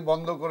ওগুলো যদি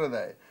বন্ধ করে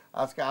দেয়,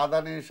 আজকে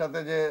আদানির সাথে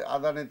যে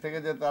আদানির থেকে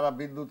যে তারা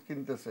বিদ্যুৎ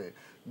কিনতেছে,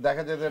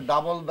 দেখা যায় যে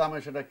ডাবল দামে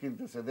সেটা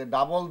কিনতেছে, যে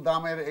ডাবল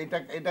দামের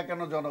এটা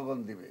কেন জনগণ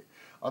দিবে?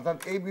 অর্থাৎ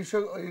এই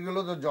বিষয় এইগুলো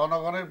তো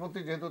জনগণের প্রতি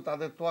যেহেতু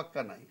তাদের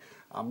তোয়াক্কা নাই,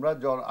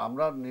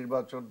 আমরা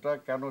নির্বাচনটা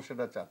কেন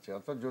সেটা চাচ্ছি।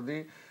 অর্থাৎ যদি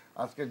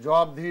আজকে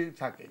জবাবদিহি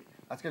থাকে,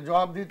 আজকে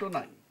জবাবদিহি তো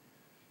নাই,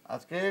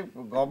 আজকে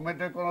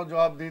গভর্নমেন্টের কোনো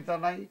জবাবদিহিতা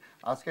নাই,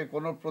 আজকে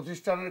কোনো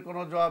প্রতিষ্ঠানের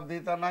কোনো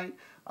জবাবদিহিতা নাই,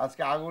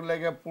 আজকে আগুন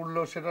লেগে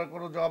পুড়লো সেটার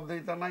কোনো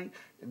জবাবদিহিতা নাই।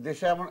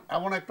 দেশে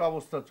এমন একটা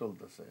অবস্থা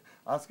চলতেছে।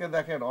 আজকে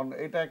দেখেন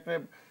এটা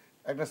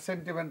একটা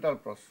সেন্টিমেন্টাল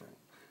প্রশ্ন,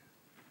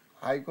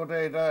 হাইকোর্টে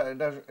এটা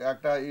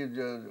একটা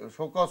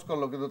শোকজ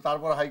করলো, কিন্তু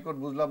তারপর হাইকোর্ট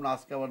বুঝলাম না,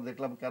 আজকে আবার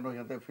দেখলাম কেন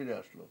এখান থেকে ফিরে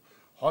আসলো।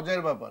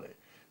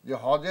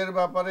 হজের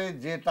ব্যাপারে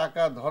যে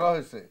টাকা ধরা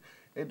হয়েছে,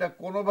 এটা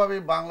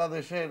কোনোভাবেই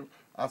বাংলাদেশের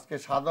আজকে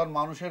সাধারণ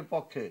মানুষের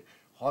পক্ষে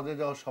হজে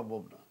যাওয়া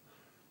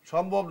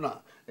সম্ভব না।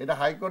 এটা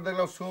হাইকোর্ট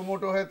দেখলাম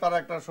সুমোটো হয়ে তারা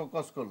একটা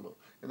শোকজ করলো,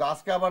 কিন্তু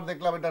আজকে আবার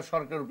দেখলাম এটা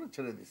সরকারের উপরে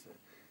ছেড়ে দিছে।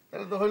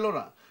 তাহলে তো হইলো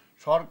না।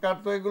 সরকার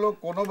তো এগুলো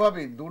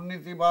কোনোভাবেই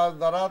দুর্নীতিবাজ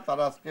দ্বারা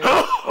তারা আজকে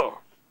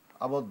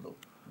আবদ্ধ,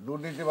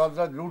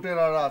 দুর্নীতিবাজরা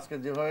লুটেরারা আজকে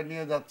যেভাবে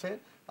নিয়ে যাচ্ছে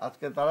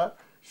আজকে তারা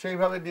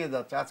সেইভাবে নিয়ে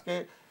যাচ্ছে। আজকে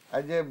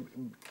এই যে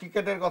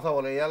টিকেটের কথা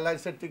বলে,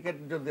 এয়ারলাইন্সের টিকিট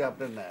যদি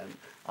আপনি নেন,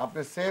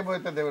 আপনি সেম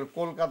হইতে দেবেন।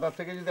 কলকাতা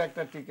থেকে যদি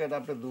একটা টিকিট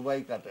আপনি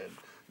দুবাই কাটেন,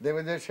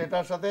 দেবেন যে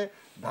সেটার সাথে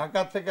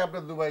ঢাকা থেকে আপনি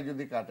দুবাই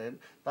যদি কাটেন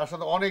তার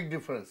সাথে অনেক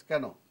ডিফারেন্স।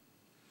 কেন?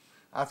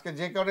 আজকে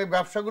যে কারণে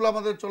ব্যবসাগুলো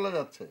আমাদের চলে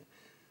যাচ্ছে।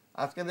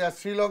 আজকে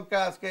শ্রীলঙ্কা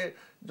আজকে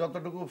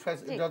যতটুকু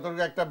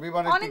একটা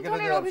বিমানের টিকিট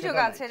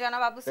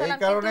এই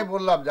কারণে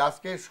বললাম যে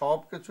আজকে সব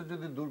কিছু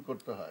যদি দূর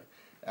করতে হয়,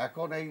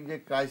 এখন এই যে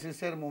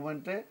ক্রাইসিসের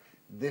মোমেন্টে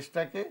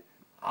দেশটাকে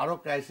আরো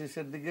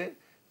ক্রাইসিসের দিকে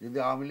যদি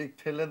আওয়ামী লীগ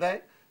ঠেলে দেয়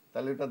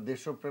তাহলে এটা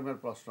দেশপ্রেমের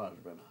প্রশ্ন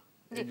আসবে না।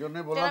 এই জন্য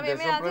বললাম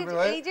দেশপ্রেমী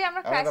হয়ে এই যে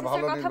আমরা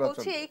ক্রাইসিসের কথা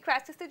বলছি, এই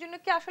ক্রাইসিসের জন্য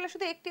কি আসলে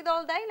শুধু একটি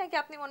দল দায়ী, নাকি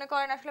আপনি মনে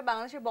করেন আসলে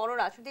বাংলাদেশের বড়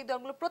রাজনৈতিক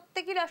দলগুলো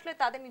প্রত্যেকেই আসলে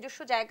তাদের নিজস্ব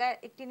জায়গায়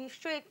একটি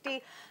নিশ্চয়ই একটি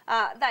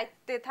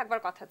দায়িত্বে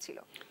থাকবার কথা ছিল?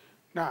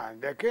 না,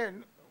 দেখেন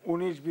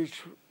 19-20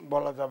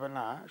 বলা যাবে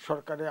না।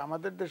 সরকারে,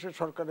 আমাদের দেশে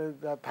সরকারে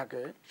যা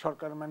থাকে,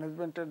 সরকার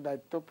ম্যানেজমেন্টের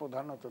দায়িত্ব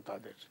প্রধানত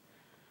তাদের।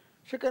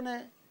 সেখানে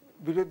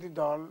বিরোধী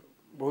দল,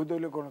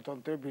 বহুদলীয়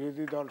গণতন্ত্রে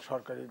বিরোধী দল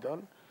সরকারি দল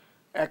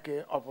একে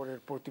অপরের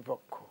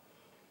প্রতিপক্ষ,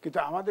 কিন্তু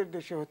আমাদের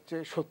দেশে হচ্ছে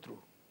শত্রু।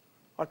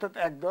 অর্থাৎ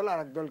এক দল আর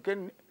এক দলকে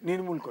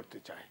নির্মূল করতে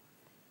চায়।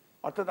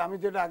 অর্থাৎ আমি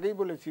যেটা আগেই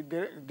বলেছি,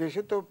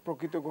 দেশে তো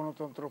প্রকৃত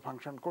গণতন্ত্র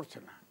ফাংশন করছে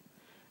না।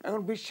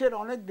 এখন বিশ্বের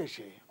অনেক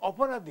দেশে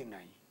অপরাধী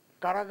নাই,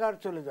 কারাগার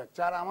চলে যাচ্ছে,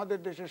 আর আমাদের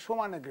দেশে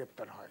সমানে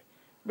গ্রেপ্তার হয়,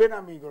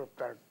 বেনামি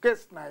গ্রেপ্তার,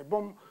 কেস নাই,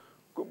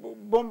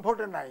 বোম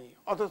ফোটে নাই,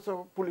 অথচ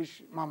পুলিশ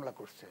মামলা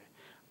করছে।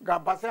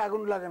 বাসে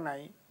আগুন লাগে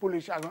নাই,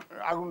 পুলিশ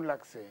আগুন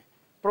লাগছে,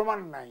 প্রমাণ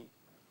নাই,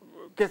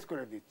 কেস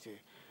করে দিচ্ছে।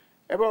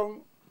 এবং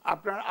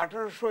আপনার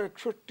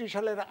 1861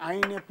 সালের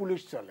আইনে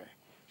পুলিশ চলে,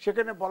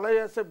 সেখানে বলাই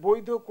আছে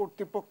বৈধ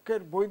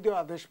কর্তৃপক্ষের বৈধ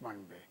আদেশ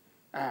মানবে।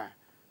 হ্যাঁ,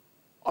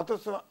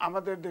 অথচ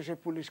আমাদের দেশে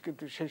পুলিশ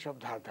কিন্তু সেই সব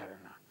ধার ধারে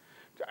না।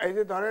 এই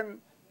যে ধরেন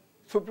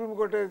সুপ্রিম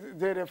কোর্টে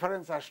যে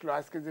রেফারেন্স আসলো,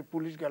 আজকে যে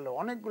পুলিশ গেল,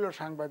 অনেকগুলো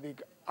সাংবাদিক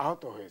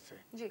আহত হয়েছে।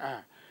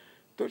 হ্যাঁ,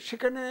 তো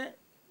সেখানে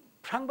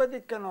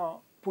সাংবাদিক কেন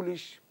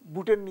পুলিশ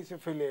বুটের নিচে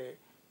ফেলে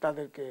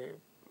তাদেরকে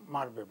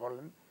মারবে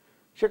বলেন?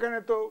 সেখানে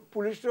তো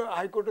পুলিশ,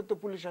 হাইকোর্টে তো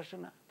পুলিশ আসে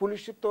না,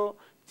 পুলিশের তো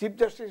চিফ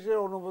জাস্টিসের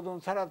অনুমোদন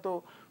ছাড়া তো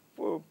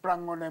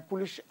প্রাঙ্গণে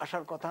পুলিশ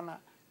আসার কথা না।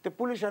 তো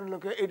পুলিশ আনলো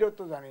কে, এটাও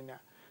তো জানি না।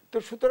 তো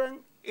সুতরাং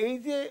এই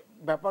যে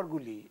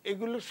ব্যাপারগুলি,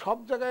 এগুলো সব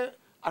জায়গায়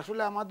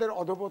আসলে আমাদের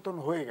অধপতন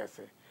হয়ে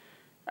গেছে।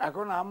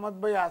 এখন আহমদ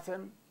ভাই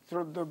আছেন,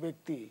 শ্রদ্ধেয়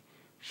ব্যক্তি,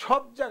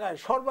 সব জায়গায়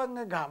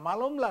সর্বাঙ্গে ঘা,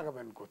 মালম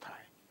লাগাবেন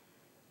কোথায়?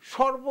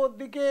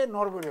 সর্বদিকে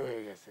নড়বড়ে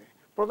হয়ে গেছে।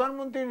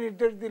 প্রধানমন্ত্রী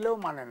নির্দেশ দিলেও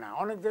মানে না,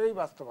 অনেক জায়গায়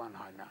বাস্তবায়ন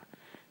হয় না।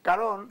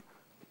 কারণ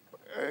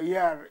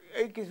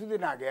এই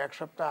কিছুদিন আগে, এক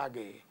সপ্তাহ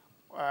আগে,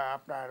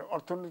 আপনার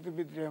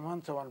অর্থনীতিবিদ রেহমান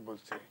চৌহান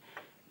বলছে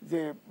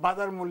যে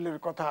বাজার মূল্যের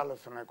কথা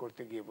আলোচনা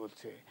করতে গিয়ে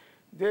বলছে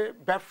যে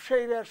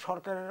ব্যবসায়ীরা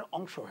সরকারের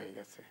অংশ হয়ে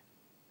গেছে।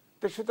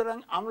 তো সুতরাং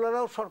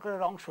আমলারাও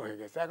সরকারের অংশ হয়ে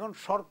গেছে। এখন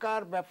সরকার,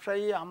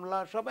 ব্যবসায়ী, আমলা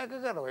সব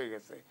একাকার হয়ে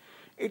গেছে।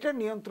 এটা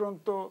নিয়ন্ত্রণ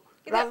তো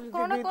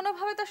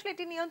কোনোভাবে তো আসলে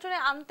এটি নিয়ন্ত্রণে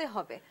আনতে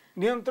হবে।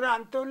 নিয়ন্ত্রণে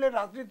আনতে হলে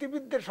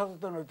রাজনীতিবিদদের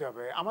সচেতন হতে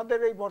হবে। আমাদের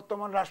এই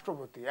বর্তমান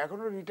রাষ্ট্রপতি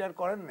এখনো রিটায়ার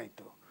করেন নাই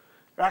তো।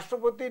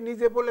 রাষ্ট্রপতি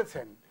নিজে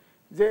বলেছেন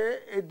যে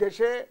এই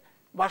দেশে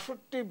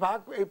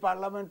 62% এই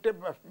পার্লামেন্টে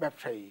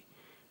ব্যবসায়ী।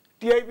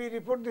 টিআইবি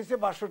রিপোর্ট দিচ্ছে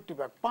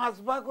 62%,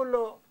 5%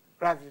 হলো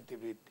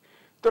রাজনীতিবিদ।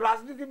 তো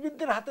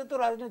রাজনীতিবিদদের হাতে তো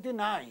রাজনীতি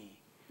নাই।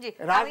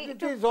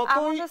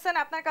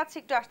 আপনার কাছে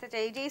একটু আসতে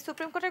চাই, যে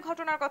সুপ্রিম কোর্টের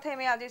ঘটনার কথা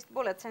আজিজ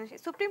বলেছেন,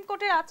 সুপ্রিম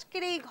কোর্টের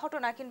আজকের এই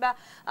ঘটনা কিংবা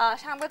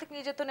সাংবাদিক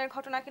নির্যাতনের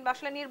ঘটনা কিংবা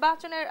আসলে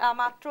নির্বাচনের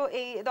মাত্র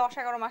এই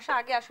 10-11 মাস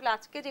আগে আসলে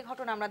আজকে যে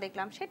ঘটনা আমরা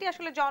দেখলাম, সেটি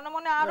আসলে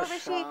জনমনে আরো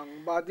বেশি,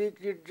 সাংবাদিক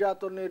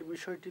নির্যাতনের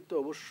বিষয়টি তো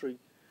অবশ্যই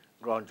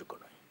গ্রহণযোগ্য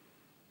নয়।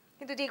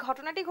 কিন্তু যে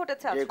ঘটনাটি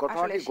ঘটেছে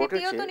আসলে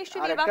সেটিও তো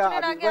নিশ্চয়ই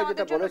নির্বাচনের আগে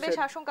আমাদের জন্য বেশ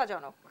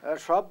আশঙ্কাজনক।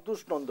 সব দোষ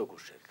নন্দ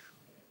ঘোষের,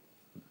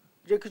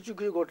 যে কিছু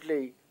কিছু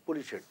ঘটলেই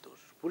পুলিশের দোষ।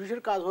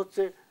 পুলিশের কাজ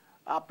হচ্ছে,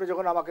 আপনি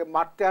যখন আমাকে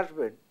মারতে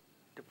আসবেন,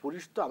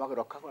 পুলিশ তো আমাকে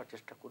রক্ষা করার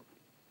চেষ্টা করবে।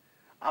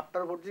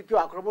 আপনার উপর যদি কেউ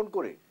আক্রমণ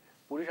করে,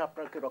 পুলিশ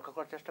আপনাকে রক্ষা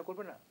করার চেষ্টা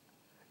করবে না?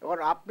 এখন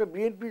আপনি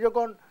বিএনপি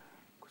যখন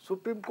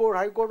সুপ্রিম কোর্ট,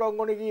 হাইকোর্ট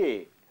অঙ্গনে গিয়ে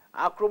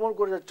আক্রমণ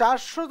করেছে,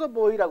 400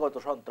 বহিরাগত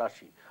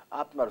সন্ত্রাসী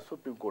আপনার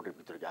সুপ্রিম কোর্টের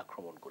ভিতরে গিয়ে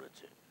আক্রমণ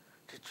করেছে,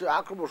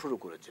 আক্রমণ শুরু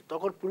করেছে,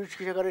 তখন পুলিশ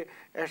কি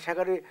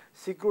সেখানে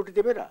সিকিউরিটি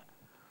দেবে না?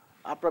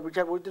 আপনার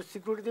বিচারপতিদের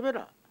সিকিউরিটি দেবে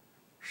না?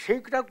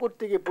 সেইটা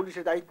করতে গিয়ে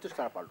পুলিশের দায়িত্ব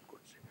তারা পালন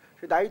করছে।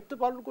 সেই দায়িত্ব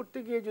পালন করতে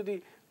গিয়ে যদি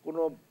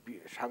কোনো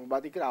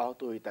সাংবাদিকের আহত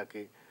হয়ে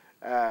থাকে,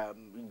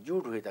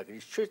 ইনজুর্ড হয়ে থাকে,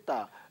 নিশ্চয়ই তা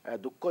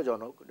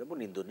দুঃখজনক এবং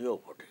নিন্দনীয়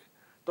ঘটে।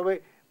 তবে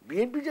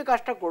বিএনপি যে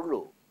কাজটা করলো,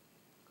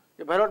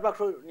 যে ব্যালট বাক্স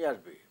নিয়ে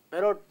আসবে,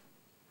 ব্যালট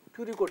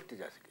চুরি করতে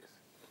যাচ্ছে,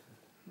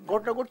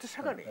 ঘটনা করতে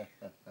সেখানে।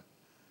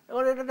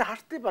 এখন এটা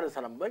হাসতে পারে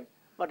সালাম ভাই,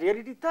 বা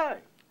রিয়ালিটি তাই।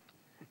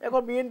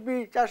 এখন বিএনপি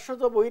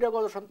 400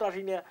 বহিরাগত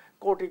সন্ত্রাসী নিয়ে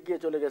কোর্টে গিয়ে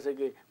চলে গেছে,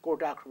 গিয়ে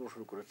কোর্টে আক্রমণ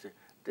শুরু করেছে।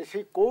 তো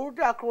সেই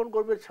কোর্টে আক্রমণ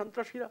করবে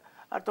সন্ত্রাসীরা,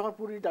 আর তখন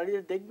পুলিশ দাঁড়িয়ে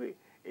দেখবে।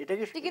 এটা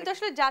কি কিন্তু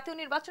আসলে জাতীয়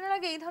নির্বাচনের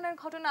আগে এই ধরনের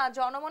ঘটনা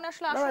জনমনে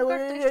আসলে না, আশঙ্কার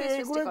দৃষ্টি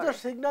সৃষ্টি এগুলো তো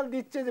করে। সিগন্যাল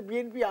দিচ্ছে যে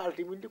বিএনপি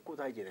আলটিমেটলি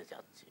কোথায় যেতে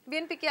চাচ্ছে।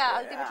 বিএনপি কি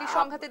আলটিমেটলি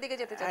সংঘাতের দিকে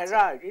যেতে চাচ্ছে?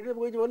 রাইট, এটা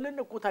ওই যে বললেন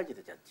না কোথায়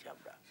যেতে চাচ্ছি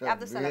আমরা।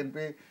 আব্দুল সালাম।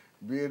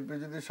 বিএনপি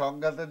যদি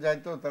সংঘাতে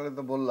যাইতো তাহলে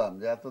তো বললাম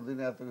যে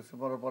এতদিনে এত কিছু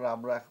পর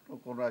আমরা এখনো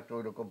কোনো একটা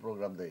ওইরকম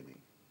প্রোগ্রাম দেইনি।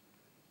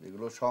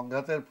 যেগুলো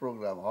সংঘাতের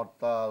প্রোগ্রাম,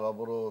 হরতাল,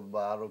 অবরোধ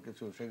বা আরো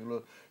কিছু, সেগুলো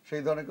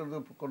সেই ধরনের কিন্তু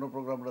কোনো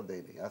প্রোগ্রাম আমরা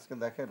দেইনি। আজকে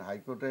দেখেন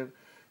হাইকোর্টের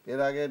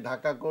এর আগে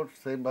ঢাকা কোর্ট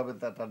সেম ভাবে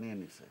তা নিয়ে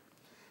নিছে।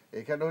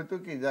 এখানে হয়তো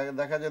কি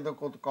দেখা যেত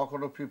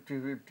কখনো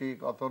 50-50,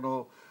 কখনো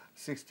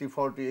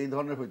 60-40 এই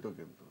ধরনের হইতো,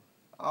 কিন্তু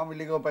আওয়ামী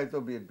লীগও পাইতো,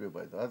 বিএনপিও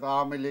পাইতো। হয়তো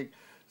আওয়ামী লীগ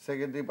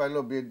সেক্রেটারি পাইলো,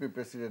 বিএনপি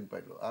প্রেসিডেন্ট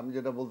পাইলো। আমি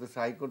যেটা বলতেছি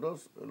হাইকোর্টও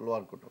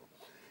লোয়ার কোর্টও।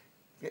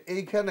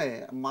 এইখানে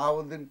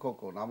মাহবুদ্দিন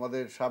খোকন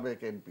আমাদের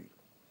সাবেক এমপি,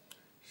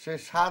 সে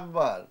 7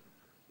 বার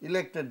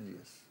ইলেক্টেড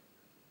জিএস,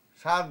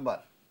 7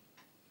 বার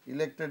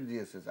ইলেক্টেড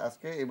জিএসএস,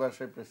 আজকে এবার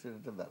সে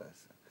প্রেসিডেন্টে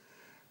দাঁড়াইছে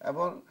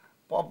এবং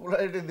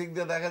পপুলারিটির দিক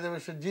দিয়ে দেখা যাবে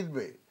সে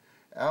জিতবে।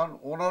 এখন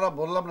ওনারা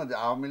বললাম না যে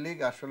আওয়ামী লীগ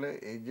আসলে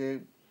এই যে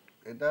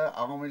এটা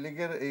আওয়ামী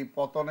লীগের এই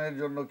পতনের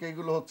জন্য কি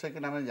এগুলো হচ্ছে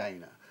কিনা আমি জানি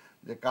না,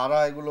 যে কারা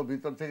এগুলো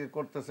ভিতর থেকে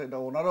করতেছে এটা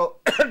ওনারও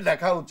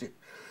দেখা উচিত।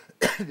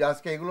 যে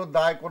আজকে এগুলো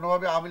দায়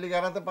কোনোভাবে আওয়ামী লীগ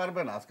এড়াতে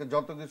পারবে না। আজকে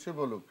যত কিছু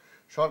বলুক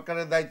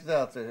সরকারের দায়িত্বে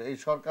আছে, এই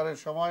সরকারের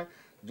সময়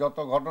যত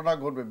ঘটনা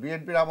ঘটবে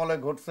বিএনপির আমলে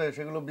ঘটছে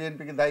সেগুলো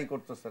বিএনপিকে দায়ী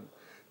করতেছেন,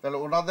 তাহলে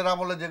ওনাদের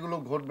আমলে যেগুলো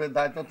ঘটবে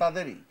দায়িত্ব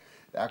তাদেরই।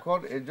 এখন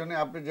এর জন্য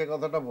আপনি যে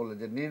কথাটা বললেন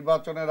যে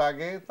নির্বাচনের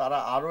আগে তারা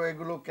আরো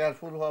এগুলো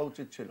কেয়ারফুল হওয়া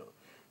উচিত ছিল,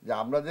 যে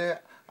আমরা যে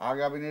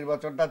আগামী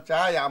নির্বাচনটা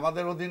চাই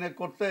আমাদের অধীনে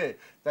করতে,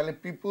 তাহলে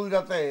পিপুল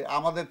যাতে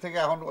আমাদের থেকে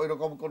এখন ওই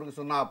রকম কোনো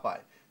কিছু না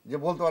পায়, যে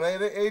বলতে পারে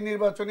এই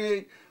নির্বাচনই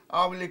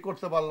আওয়ামী লীগ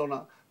করতে পারলো না,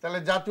 তাহলে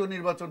জাতীয়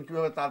নির্বাচন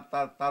কিভাবে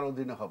তার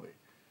অধীনে হবে।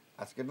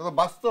 আজকে এটা তো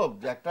বাস্তব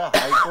যে একটা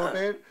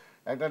হাইকোর্টের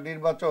একটা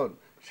নির্বাচন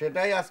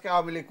সেটাই আজকে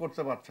আওয়ামী লীগ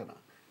করতে পারছে না।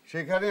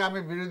 সেখানে আমি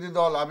বিরোধী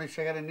দল, আমি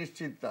সেখানে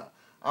নিশ্চিত না,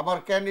 আমার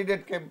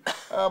ক্যান্ডিডেটকে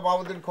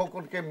মাহমুদুল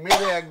খোকনকে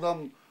মেরে একদম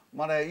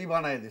মানে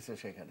বানাই দিছে,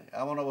 সেখানে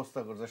এমন অবস্থা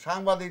করছে,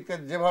 সাংবাদিককে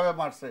যেভাবে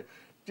মারছে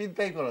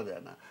চিন্তাই করা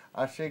যায় না।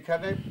 আর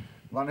সেখানে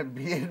মানে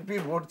বিএনপি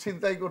ভোট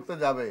চিন্তাই করতে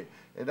যাবে,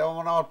 এটা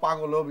মনে আমার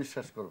পাগলও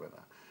বিশ্বাস করবে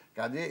না।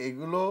 কাজে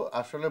এগুলো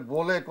আসলে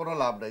বলে কোনো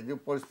লাভ নাই, যে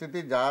পরিস্থিতি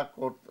যা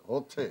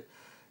হচ্ছে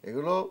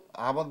এগুলো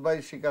আহমদ ভাই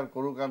স্বীকার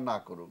করুক আর না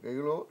করুক,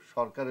 এগুলো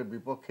সরকারের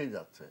বিপক্ষেই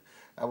যাচ্ছে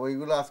এবং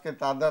এগুলো আজকে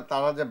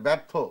তারা যে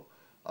ব্যর্থ,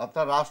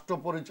 অর্থাৎ রাষ্ট্র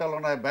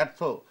পরিচালনায়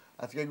ব্যর্থ,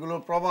 আজকে এগুলো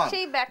প্রমাণ।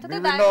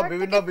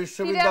 বিভিন্ন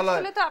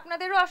বিশ্ববিদ্যালয় তো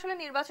আপনাদেরও আসলে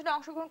নির্বাচনে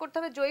অংশগ্রহণ করতে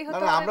হবে, জয়ী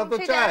হতে হবে, আমরা তো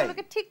চাই,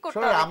 ঠিক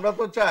করতে হবে। আমরা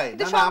তো চাই,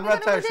 না আমরা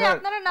চাই স্যার,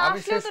 আপনারা না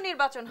আসলেও তো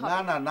নির্বাচন হবে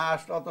না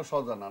আসলে অত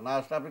সোজা না, না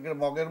আসলে আপনি কি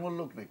মগের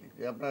মুল্লুক নাকি?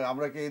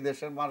 আমরা কি এই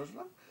দেশের মানুষ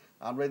না?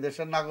 আমরা এই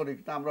দেশের নাগরিক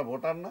না? আমরা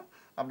ভোটার না?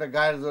 আপনি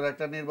গায়ের জোরে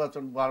একটা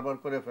নির্বাচন বারবার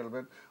করে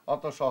ফেলবেন,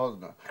 অত সহজ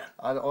না।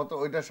 আর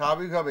ওইটা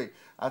স্বাভাবিকভাবেই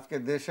আজকে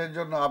দেশের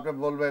জন্য আপনি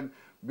বলবেন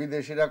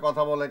বিদেশিরা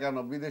কথা বলে কেন,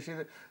 বিদেশি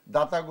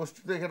দাতা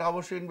গোষ্ঠী তো এখানে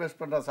অবশ্যই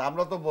ইনভেস্টমেন্ট আছে।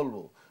 আমরা তো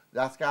বলবো যে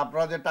আজকে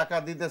আপনারা যে টাকা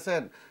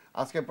দিতেছেন,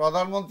 আজকে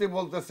প্রধানমন্ত্রী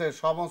বলতেছে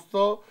সমস্ত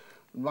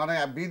মানে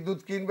বিদ্যুৎ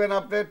কিনবেন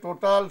আপনি,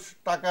 টোটাল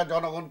টাকা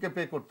জনগণকে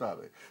পে করতে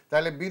হবে।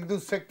 তাহলে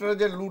বিদ্যুৎ সেক্টরে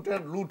যে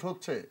লুট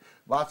হচ্ছে,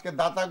 বা আজকে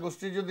দাতা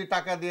গোষ্ঠী যদি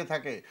টাকা দিয়ে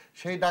থাকে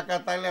সেই টাকা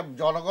তাহলে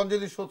জনগণ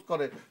যদি শোধ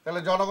করে,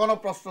 তাহলে জনগণও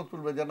প্রশ্ন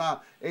তুলবে যে না,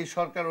 এই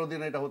সরকারের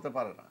অধীনে এটা হতে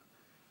পারে না।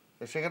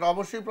 সেখানে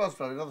অবশ্যই প্রশ্ন,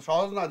 এটা তো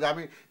সহজ না যে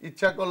আমি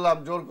ইচ্ছা করলাম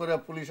জোর করে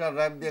পুলিশ আর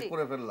র্যাব দিয়ে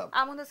করে ফেললাম।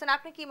 আমদ হোসেন,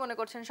 আপনি কি মনে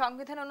করছেন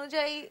সংবিধান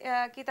অনুযায়ী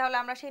কি তাহলে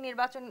আমরা সেই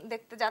নির্বাচন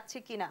দেখতে যাচ্ছি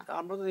কিনা?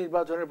 আমরা তো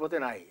নির্বাচনের পথে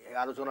নাই,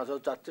 আলোচনা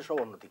চাচ্ছে সব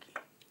অন্যদিকে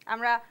কি।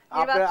 আমরা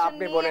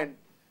আপনি বলেন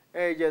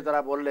এই যে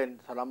তারা বললেন,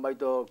 সালাম ভাই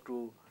তো একটু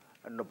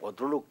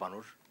ভদ্রলোক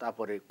মানুষ,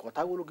 তারপরে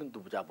কথাগুলো কিন্তু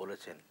যা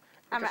বলেছেন।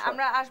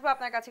 আমরা আসবো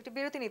আপনার কাছে, একটু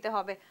বিরতি নিতে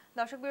হবে।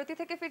 দর্শক, বিরতি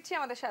থেকে ফিরছি,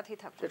 আমাদের সাথেই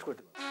থাকুন। শেষ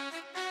করতে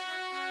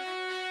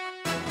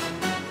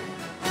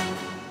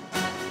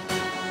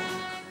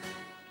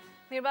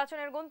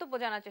নির্বাচনের গন্তব্য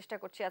জানার চেষ্টা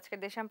করছি আজকে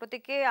দেশ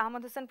সাম্প্রতিকে।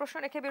 আহমদ হোসেন প্রশ্ন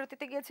রেখে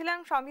বিরতিতে গিয়েছিলাম,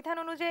 সংবিধান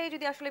অনুযায়ী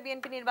যদি আসলে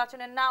বিএনপি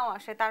নির্বাচনে নাও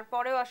আসে,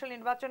 তারপরেও আসলে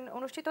নির্বাচন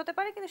অনুষ্ঠিত হতে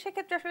পারে, কিন্তু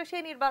সেক্ষেত্রে আসলে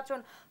সেই নির্বাচন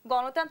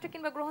গণতান্ত্রিক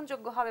কিংবা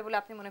গ্রহণযোগ্য হবে বলে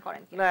আপনি মনে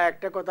করেন? না,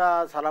 একটা কথা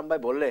সালাম ভাই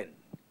বললেন,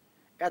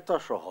 এত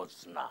সহজ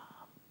না।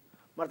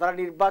 মানে তারা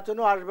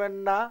নির্বাচনও আসবেন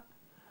না,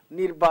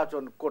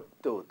 নির্বাচন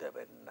করতেও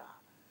দেবেন না।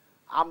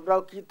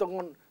 আমরাও কি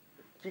তখন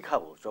কি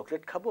খাবো?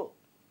 চকলেট খাবো?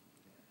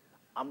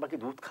 আমরা কি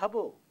দুধ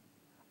খাবো?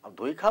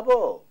 দই খাবো?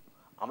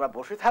 আমরা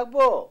বসে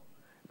থাকবো?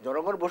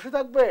 জনগণ বসে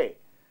থাকবে?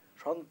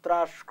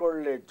 সন্ত্রাস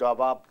করলে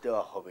জবাব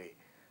দেওয়া হবে।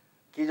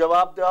 কি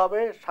জবাব দেওয়া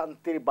হবে?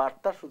 শান্তির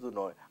বার্তা শুধু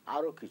নয়,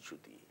 আরো কিছু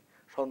দিয়ে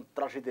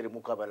সন্ত্রাসীদের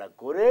মোকাবেলা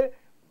করে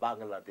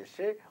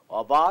বাংলাদেশে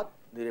অবাধ,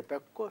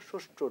 নিরপেক্ষ,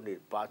 সুষ্ঠু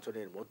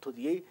নির্বাচনের মধ্য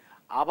দিয়েই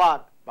আবার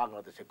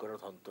বাংলাদেশে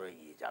গণতন্ত্র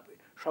এগিয়ে যাবে,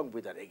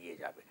 সংবিধান এগিয়ে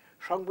যাবে।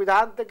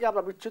 সংবিধান থেকে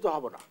আমরা বিচ্যুত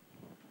হব না,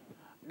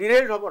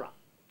 ডিরেল হব না।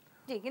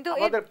 কিন্তু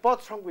আমাদের পথ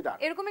সংবিধান।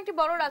 এরকম একটি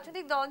বড়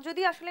রাজনৈতিক দল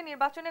যদি আসলে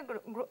নির্বাচনে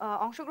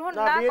অংশগ্রহণ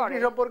না করে, বিএনপি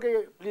সম্পর্কে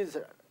প্লিজ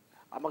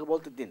আমাকে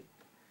বলতে দিন।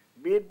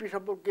 বিএনপি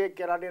সম্পর্কে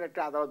কেরানির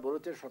একটা আদালত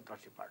বলেছে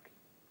সন্ত্রাসী পার্টি,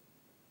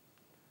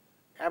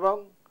 এবং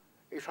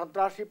এই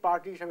সন্ত্রাসী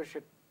পার্টি হিসেবে সে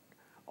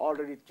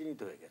অলরেডি চিহ্নিত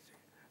হয়ে গেছে।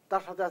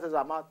 তার সাথে আছে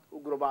জামাত,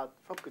 উগ্রবাদ,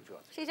 সবকিছু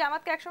আছে। সেই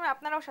জামাতকে একসময়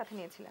আপনারাও সাথে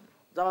নিয়েছিলেন।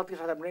 জামাতকে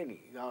সাথে আমরা নেইনি,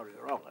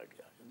 রং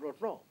আইডিয়া,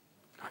 নো।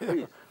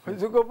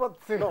 যুগপৎ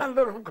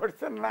আন্দোলন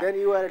করছেন না,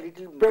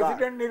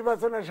 প্রেসিডেন্ট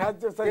নির্বাচনে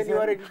সাহায্য চাইছেন।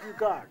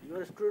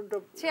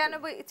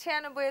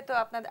 96 এ তো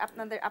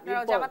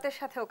আপনারাও জামাতের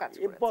সাথেও কাজ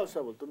করেছেন।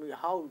 ইম্পসিবল, তুমি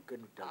হাউ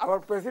ক্যান ইট, আবার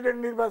প্রেসিডেন্ট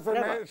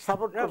নির্বাচনে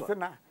সাপোর্ট করছে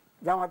না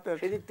জামাতের,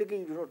 সেদিক থেকে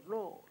you don't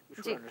know, you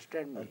should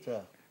understand me.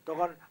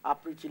 তখন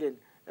আপনি ছিলেন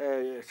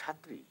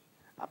ছাত্রী,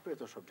 আপনি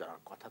তো সব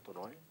জানার কথা তো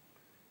নয়।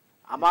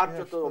 আমার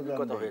যত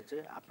অভিজ্ঞতা হয়েছে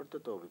আপনার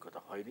তো অভিজ্ঞতা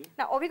হয়নি।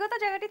 না, অভিজ্ঞতা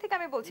জায়গাটি থেকে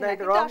আমি বলছি না,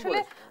 কিন্তু আসলে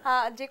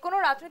যে কোনো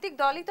রাজনৈতিক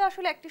দলই তো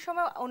আসলে একটি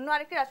সময় অন্য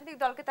আরেকটি রাজনৈতিক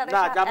দলকে তাদের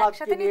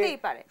একসাথে নিতেই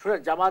পারে। শুনুন,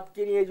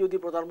 জামাতকে নিয়ে যদি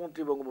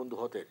প্রধানমন্ত্রী বঙ্গবন্ধু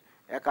হতেন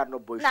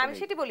 91 না, আমি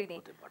সেটি বলিনি,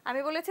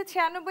 আমি বলেছি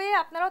 96 এ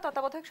আপনারাও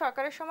তত্ত্বাবধায়ক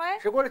সরকারের সময়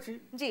সে করেছি।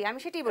 জি, আমি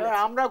সেটাই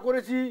বলেছি। আমরা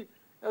করেছি,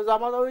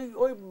 জামাত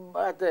ওই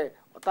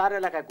তার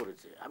এলাকায়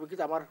করেছে, আমি কি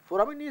আমার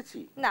ফোরামে নিয়েছি?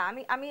 না,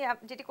 আমি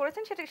যেটি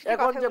করেছেন সেটা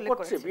এখন যে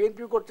করছে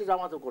বিএনপি করছে,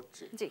 জামাতও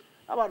করছে। জি,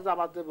 আবার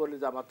জামাতে বলি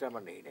জামাতে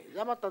আমরা নেই,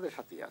 জামাত তাদের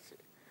সাথেই আছে।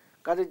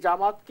 কাজে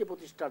জামাতকে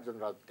প্রতিষ্ঠার জন্য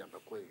রাজনীতি আমরা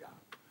করি না।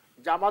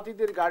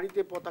 জামাতিদের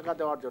গাড়িতে পতাকা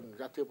দেওয়ার জন্য,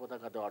 জাতীয়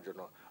পতাকা দেওয়ার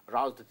জন্য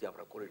রাজনীতি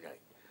আমরা করি নাই।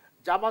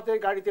 জামাতের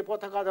গাড়িতে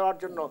পতাকা দেওয়ার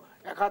জন্য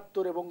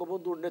 71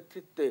 বঙ্গবন্ধুর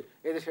নেতৃত্বে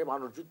এদেশের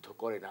মানুষ যুদ্ধ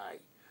করে নাই।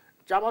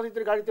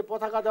 জামাতিদের গাড়িতে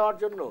পতাকা দেওয়ার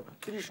জন্য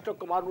 30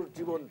 লক্ষ মানুষ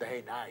জীবন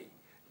দেয় নাই।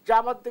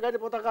 জামাতের গাড়িতে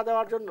পতাকা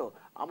দেওয়ার জন্য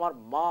আমার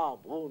মা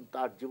বোন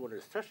তার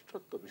জীবনের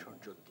শ্রেষ্ঠত্ব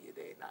বিসর্জন দিয়ে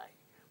দেয় নাই।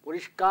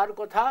 পরিষ্কার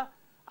কথা,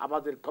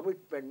 আমাদের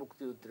কমিটমেন্ট,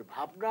 মুক্তিযুদ্ধের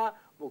ভাবনা,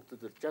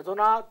 মুক্তিযুদ্ধের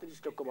চেতনা, 30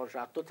 লক্ষ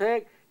মানুষের আত্মত্যাগ,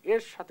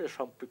 এর সাথে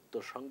সম্পৃক্ত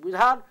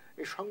সংবিধান।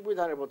 এই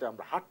সংবিধানের মধ্যে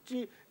আমরা হাঁটছি,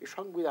 এই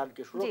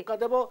সংবিধানকে সুরক্ষা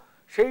দেব।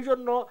 সেই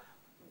জন্য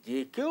যে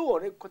কেউ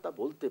অনেক কথা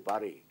বলতে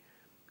পারে,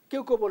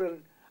 কেউ কেউ বলেন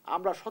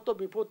আমরা শত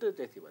বিপদে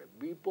যেতে পারি,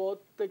 বিপদ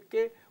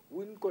থেকে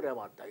উইন করে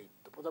আমার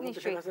দায়িত্ব।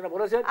 প্রধানমন্ত্রী শেখ হাসিনা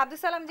বলেছেন,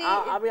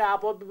 আমি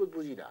আপদ বিপদ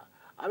বুঝি না।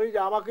 আমি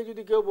আমাকে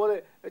যদি কেউ বলে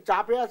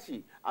চাপে আছি,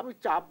 আমি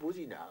চাপ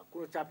বুঝি না,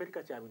 কোন চাপের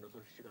কাছে আমি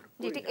নতুন স্বীকার করি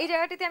না। এই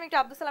জায়গাটিতে আমি একটু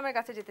আব্দুল সালামের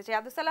কাছে যেতে চাই।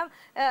 আব্দুল সালাম,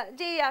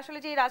 যে আসলে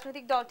যে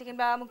রাজনৈতিক দলটি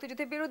কিংবা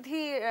মুক্তিযুদ্ধের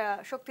বিরোধী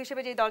শক্তি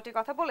হিসেবে যে দলটির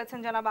কথা বলেছেন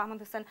জনাব আহমদ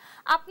হোসেন,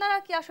 আপনারা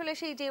কি আসলে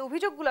সেই যে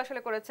অভিযোগগুলো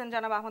আসলে করেছেন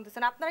জনাব আহমদ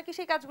হোসেন, আপনারা কি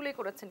সেই কাজগুলোই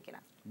করেছেন কিনা?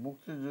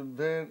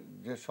 মুক্তিযুদ্ধের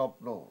যে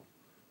স্বপ্ন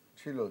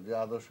ছিল, যে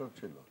আদর্শ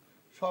ছিল,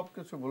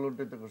 সবকিছু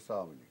ভুলুণ্ঠিত করছে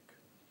আওয়ামী লীগ।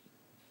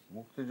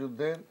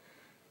 মুক্তিযুদ্ধের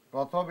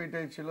প্রথম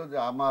এটাই ছিল যে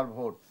আমার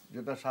ভোট,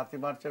 যেটা 7ই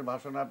মার্চের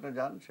ভাষণে আপনি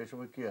যান, সে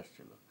সময় কি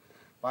আসছিল,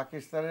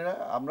 পাকিস্তানিরা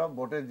আমরা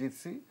ভোটে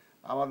জিতছি,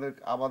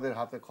 আমাদের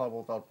হাতে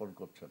ক্ষমতা অর্পণ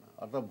করছে না,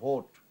 অর্থাৎ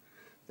ভোট।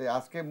 তাই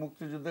আজকে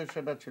মুক্তিযুদ্ধের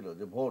সেটা ছিল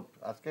যে ভোট,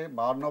 আজকে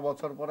 52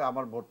 বছর পরে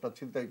আমার ভোটটা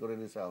ছিনতাই করে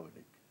নিয়েছে আওয়ামী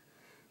লীগ।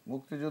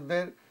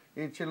 মুক্তিযুদ্ধের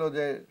এই ছিল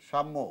যে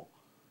সাম্য,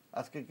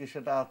 আজকে কি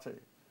সেটা আছে?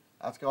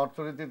 আজকে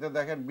অর্থনীতিতে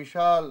দেখেন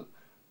বিশাল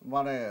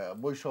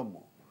বৈষম্য।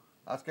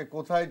 আজকে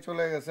কোথায়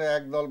চলে গেছে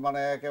একদল,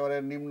 একেবারে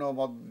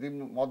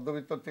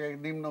মধ্যবিত্ত থেকে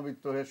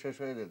নিম্নবিত্ত হয়ে শেষ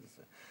হয়ে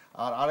যেতেছে,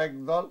 আর আরেক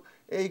দল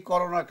এই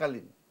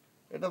করোনাকালীন।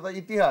 এটা তো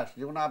ইতিহাস,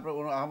 যেমন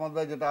আহমদ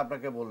ভাই যেটা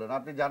আপনাকে বললেন,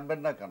 আপনি জানবেন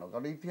না কেন?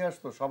 কারণ ইতিহাস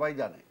তো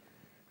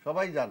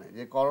সবাই জানে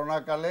যে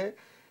করোনাকালে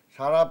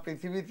সারা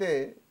পৃথিবীতে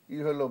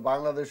হলো,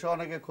 বাংলাদেশে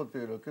অনেকে ক্ষতি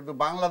হলো, কিন্তু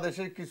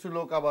বাংলাদেশের কিছু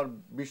লোক আবার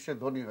বিশ্বে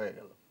ধনী হয়ে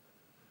গেল।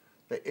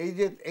 তো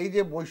এই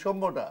যে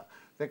বৈষম্যটা,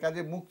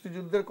 কাজে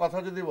মুক্তিযুদ্ধের কথা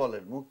যদি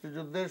বলেন,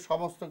 মুক্তিযুদ্ধের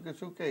সমস্ত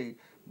কিছুকেই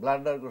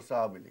ব্লান্ডার করছে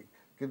আওয়ামী লীগ,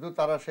 কিন্তু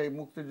তারা সেই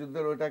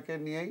মুক্তিযুদ্ধের ওইটাকে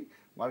নিয়েই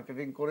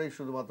মার্কেটিং করেই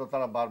শুধুমাত্র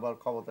তারা বারবার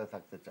ক্ষমতায়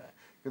থাকতে চায়,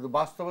 কিন্তু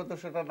বাস্তবে তো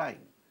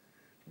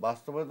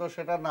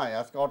সেটা নাই।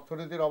 আজকে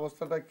অর্থনীতির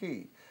অবস্থাটা কি?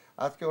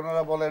 আজকে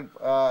ওনারা বলেন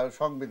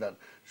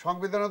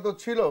সংবিধানে তো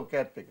ছিল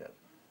কেয়ারটেকার,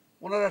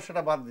 ওনারা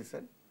সেটা বাদ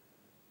দিচ্ছেন।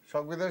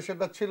 সংবিধানে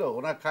সেটা ছিল,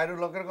 ওনার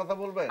খায়রুল হকের কথা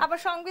বলবেন। আবার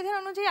সংবিধান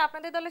অনুযায়ী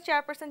আপনাদের দলের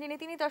চেয়ারপারসন যিনি,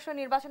 তিনি তো আসলে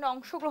নির্বাচনে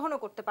অংশগ্রহণও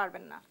করতে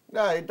পারবেন না।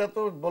 না, এটা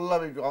তো বললাম,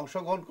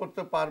 অংশগ্রহণ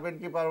করতে পারবেন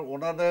কি পারবেন,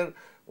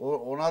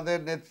 ওনাদের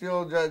নেত্রীও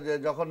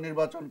যখন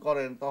নির্বাচন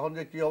করেন তখন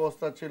যে কি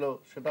অবস্থা ছিল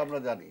সেটা আমরা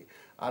জানি।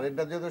 আর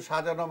এটা যেহেতু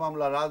সাজানো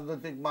মামলা,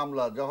 রাজনৈতিক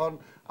মামলা, যখন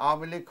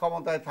আওয়ামী লীগ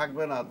ক্ষমতায়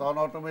থাকবে না তখন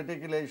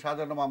অটোমেটিক্যালি এই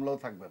সাজানো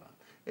মামলাও থাকবে না।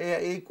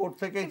 এই কোর্ট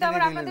থেকে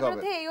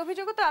এই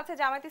অভিযোগও তো আছে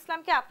জামায়াত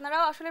ইসলামকে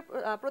আপনারাও আসলে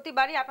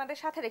প্রতিবারই আপনাদের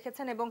সাথে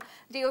রেখেছেন, এবং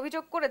যে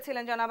অভিযোগ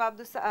করেছিলেন জনাব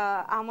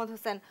আহমদ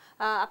হোসেন,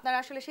 আপনারা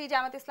আসলে সেই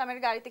জামায়াত ইসলামের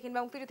গাড়িতে কিংবা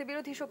মুক্তিযুদ্ধ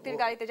বিরোধী শক্তির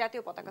গাড়িতে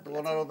জাতীয় পতাকা তুলেছেন।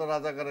 ওনারা তো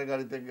রাজাকারের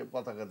গাড়িতে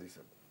পতাকা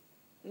দিয়েছেন।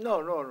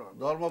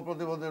 ধর্ম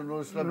প্রতিবন্ধী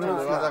ইসলাম ছিল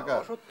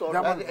রাজাকার,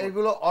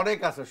 এগুলো অনেক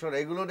আছে। শোন,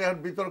 এগুলো নিয়ে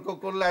বিতর্ক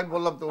করলে আমি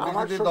বললাম তো, উনি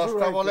যদি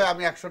 10টা বলে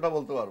আমি 100টা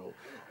বলতে পারবো।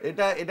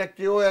 এটা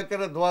কেউ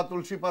একেবারে ধোয়া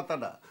তুলসী পাতা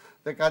না।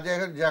 কাজে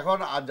যখন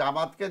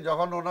জামাতকে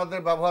যখন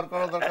ওনাদের ব্যবহার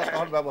করা দরকার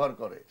তখন ব্যবহার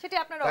করে,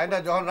 তাই না?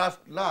 যখন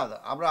না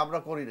আমরা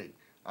করি নাই,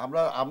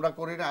 আমরা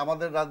করি না,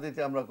 আমাদের রাজনীতি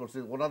আমরা করছি।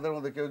 ওনাদের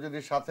মধ্যে কেউ যদি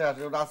সাথে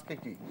আসে, আজকে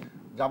কি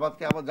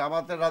জামাতকে, আমার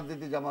জামাতের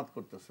রাজনীতি জামাত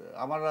করতেছে,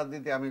 আমার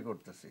রাজনীতি আমি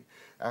করতেছি।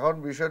 এখন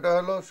বিষয়টা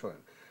হলো,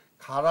 শোনেন,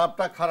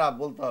 খারাপটা খারাপ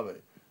বলতে হবে।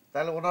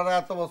 তাহলে ওনারা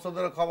এত বছর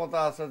ধরে ক্ষমতা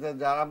আছে যে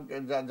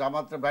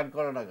জামাতকে ব্যান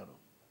করে না কেন?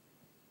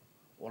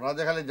 ওনারা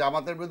যে খালি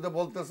জামাতের বিরুদ্ধে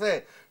বলতেছে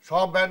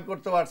সব ব্যান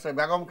করতে পারছে,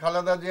 বেগম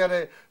খালেদা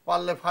জিয়ারে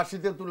পারলে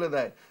ফাঁসিতে তুলে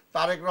দেয়,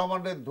 তারেক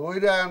রহমানের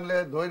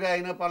ধৈর্য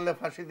আইনে পারলে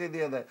ফাঁসিতে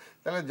দিয়ে দেয়,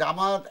 তাহলে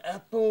জামাত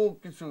এত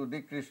কিছু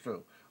নিকৃষ্ট।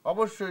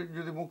 অবশ্যই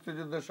যদি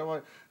মুক্তিযুদ্ধের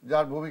সময়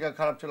যার ভূমিকা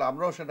খারাপ ছিল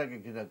আমরাও সেটাকে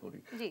ঘৃণা করি,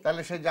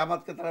 তাহলে সেই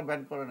জামাতকে তারা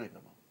ব্যান করে নাই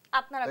কেন?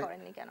 আপনারা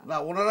করেননি কেন? না,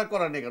 ওনারা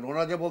করেননি কেন?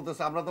 ওনারা যে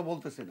বলতেছে, আমরা তো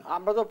বলতেছি না।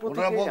 আমরা তো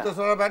ওনারা বলতেছে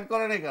ওরা ব্যান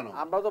করেনি কেন?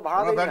 আমরা তো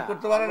ভাড়া দেই না, ব্যান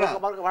করতে পারে না।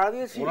 আমরা ভাড়া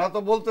দিয়েছি। ওরা তো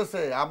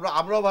বলতেছে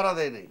আমরাও ভাড়া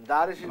দেই নাই।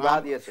 দাঁড়িয়ে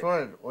ভাড়া দিয়েছে।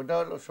 শুনেন, ওইটা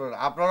হলো শুনেন,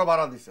 আপনারাও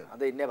ভাড়া দিছেন।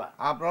 দেই নেবা।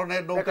 আপনারাও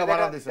নৌকা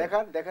ভাড়া দিছেন।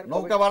 দেখেন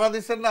নৌকা ভাড়া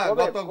দিছেন না?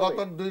 গত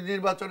 2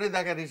 নির্বাচনে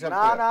দেখেন হিসাব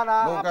করে। না,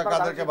 নৌকা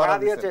কাদেরকে ভাড়া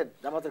দিয়েছেন?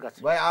 জামাতের কাছে।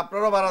 ভাই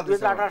আপনারাও ভাড়া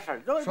দিছেন। 2018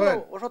 সালে। শুনেন,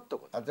 ও সত্য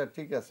কথা। আচ্ছা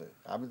ঠিক আছে,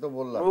 আমি তো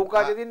বললাম নৌকা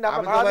যেদিন না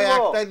আমি তো ভাড়া ভাই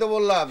দিব, একটাই তো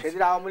বললাম,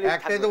 সেদিন আওয়ামী লীগ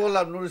একটাই তো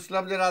বললাম, নুর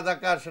ইসলাম যে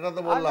রাজাকার সেটা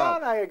তো বললাম।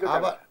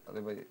 আবার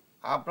আরে ভাই,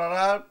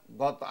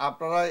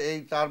 আপনারা এই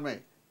টার্মে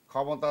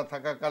ক্ষমতা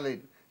থাকাকালীন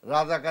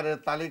রাজাকারের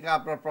তালিকা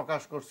আপনারা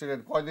প্রকাশ করছিলেন,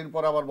 কয়দিন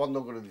পর আবার বন্ধ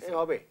করে দিয়েছেন।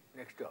 হবে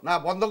নেক্সট না,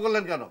 বন্ধ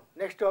করলেন কেন?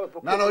 নেক্সট হবে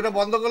না না, ওইটা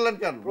বন্ধ করলেন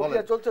কেন বলেন?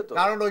 চলছে তো।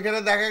 কারণ ওইখানে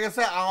দেখা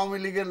গেছে আওয়ামী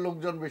লীগের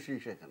লোকজন বেশি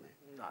সেখানে,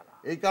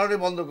 এই কারণে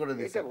বন্ধ করে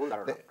দিয়েছে।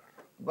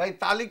 ভাই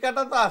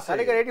তালিকাটা তো আছে,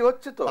 তালিকা রেডি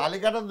হচ্ছে তো,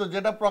 তালিকাটা তো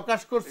যেটা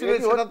প্রকাশ করছিলেন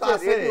সেটা তো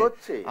আছে।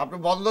 আপনি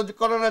বন্ধ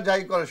করে না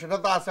যাই করে সেটা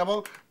তো আছে, এবং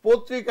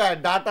পত্রিকায়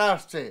ডাটা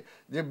আসছে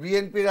যে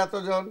বিএনপির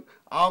এতজন,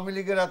 আওয়ামী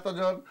লীগের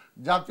এতজন,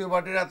 জাতীয়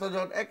পার্টির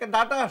এতজন, একটা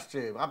ডাটা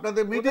আসছে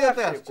আপনাদের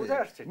মিডিয়াতে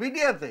আসছে।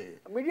 মিডিয়াতে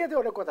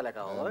অনেক কথা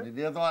লেখা হয়।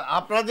 মিডিয়াতে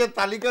আপনারা যে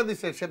তালিকা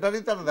দিচ্ছে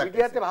সেটারই তারা দেখে।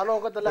 মিডিয়াতে ভালো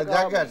কথা লেখা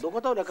হয়,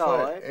 কথাও লেখা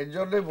হয়। এর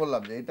জন্যই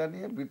বললাম যে এটা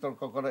নিয়ে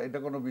বিতর্ক করা এটা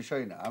কোনো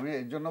বিষয় না। আমি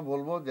এর জন্য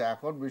বলবো যে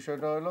এখন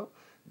বিষয়টা হলো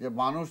যে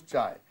মানুষ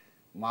চায়,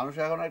 মানুষ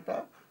এখন একটা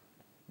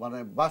মানে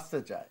বাঁচতে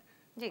চায়।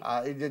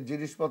 আর এই যে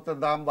জিনিসপত্রের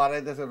দাম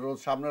বাড়াইতেছে, রোজ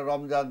সামনে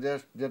রমজান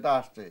যেটা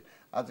আসছে,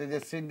 আজকে যে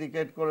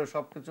সিন্ডিকেট করে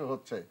সবকিছু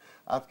হচ্ছে,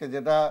 আজকে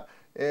যেটা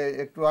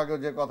একটু আগে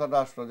যে কথাটা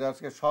আসলো যে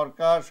আজকে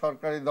সরকার,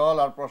 সরকারি দল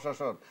আর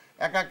প্রশাসন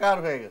একাকার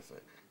হয়ে গেছে।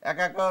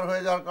 একাকার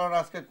হয়ে যাওয়ার কারণে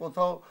আজকে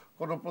কোথাও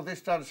কোনো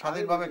প্রতিষ্ঠান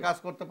স্বাধীনভাবে কাজ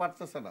করতে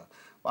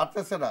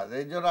পারতেছে না।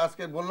 এই জন্য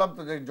আজকে বললাম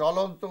তো যে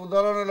জ্বলন্ত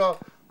উদাহরণ হলো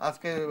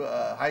আজকে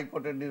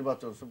হাইকোর্টের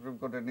নির্বাচন, সুপ্রিম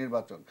কোর্টের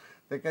নির্বাচন।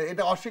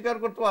 এটা অস্বীকার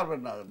করতে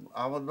পারবেন না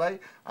আহমদ ভাই।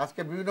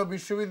 আজকে বিভিন্ন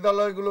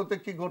বিশ্ববিদ্যালয়গুলোতে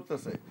কি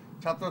ঘটতেছে,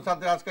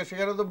 ছাত্রছাত্রী আজকে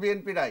সেখানে তো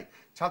বিএনপি নাই,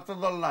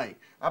 ছাত্রদল নাই,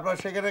 আপনারা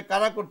সেখানে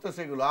কারা করতেছে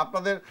এগুলো?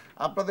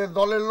 আপনাদের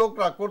দলের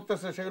লোকরা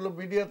করতেছে, সেগুলো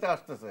মিডিয়াতে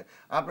আসতেছে,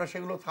 আপনারা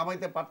সেগুলো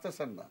থামাইতে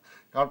পারতেছেন না।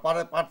 কারণ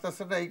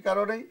পারতেছেন না এই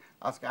কারণেই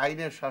আজকে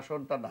আইনের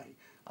শাসনটা নাই।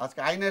 আজকে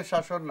আইনের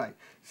শাসন নাই।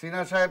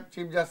 সিনহা সাহেব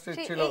চিফ জাস্টিস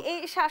ছিল। এই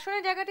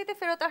শাসনের জায়গাটিতে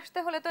ফেরত আসতে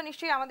হলে তো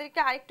নিশ্চয়ই আমাদেরকে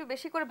আরেকটু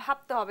বেশি করে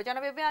ভাবতে হবে।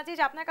 জনাব এমএ আজিজ,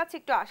 আপনার কাছে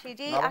একটু আসি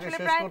যে আসলে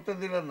প্রায় করতে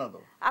দিলেন না তো।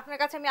 আপনার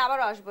কাছে আমি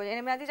আবারও আসবো।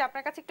 এমএ আজিজ,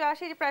 আপনার কাছে একটু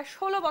আসি যে প্রায়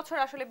 16 বছর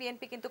আসলে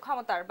বিএনপি কিন্তু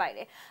ক্ষমতার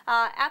বাইরে।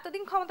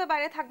 এতদিন ক্ষমতার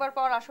বাইরে থাকবার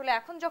পর আসলে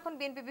এখন যখন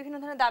বিএনপি বিভিন্ন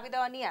ধরনের দাবি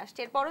দেওয়া নিয়ে আসছে,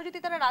 এরপরও যদি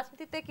তারা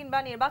রাজনীতিতে কিংবা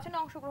নির্বাচনে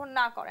অংশগ্রহণ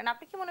না করেন,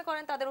 আপনি কি মনে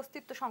করেন তাদের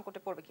অস্তিত্ব সংকটে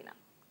পড়বে কিনা?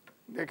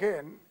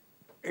 দেখেন,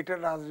 এটা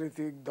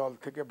রাজনৈতিক দল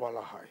থেকে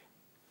বলা হয়,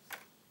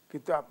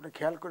 কিন্তু আপনি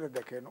খেয়াল করে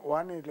দেখেন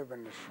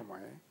 1/11-এর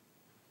সময়ে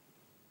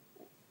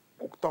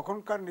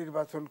তখনকার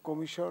নির্বাচন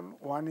কমিশন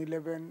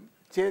 1/11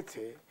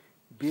 চেয়েছে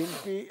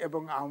বিএনপি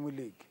এবং আওয়ামী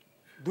লীগ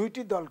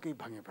দুইটি দলকেই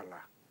ভাঙে ফেলা,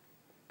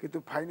 কিন্তু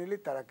ফাইনালি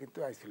তারা কিন্তু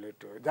আইসোলেট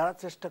হয়ে, যারা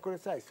চেষ্টা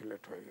করেছে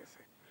আইসোলেট হয়ে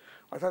গেছে।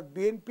 অর্থাৎ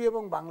বিএনপি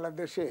এবং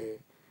বাংলাদেশে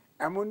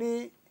এমনই,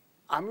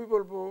 আমি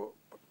বলবো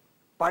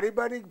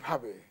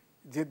পারিবারিকভাবে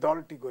যে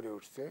দলটি গড়ে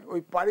উঠছে,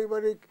 ওই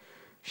পারিবারিক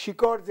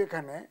শিকড়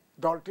যেখানে,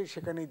 দলটি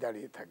সেখানেই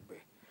দাঁড়িয়ে থাকবে।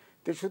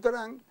 তো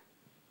সুতরাং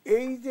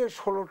এই যে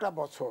 16টা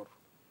বছর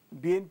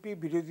বিএনপি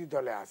বিরোধী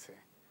দলে আছে,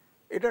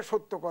 এটা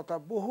সত্য কথা,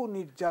 বহু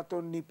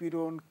নির্যাতন,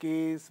 নিপীড়ন,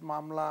 কেস,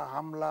 মামলা,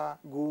 হামলা,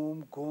 গুম,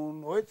 খুন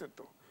হয়েছে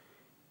তো,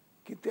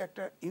 কিন্তু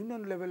একটা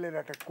ইউনিয়ন লেভেলের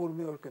একটা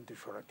কর্মীও কিন্তু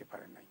সরাতে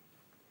পারে নাই।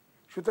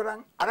 সুতরাং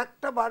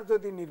আরেকটা বার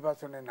যদি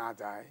নির্বাচনে না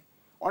যায়,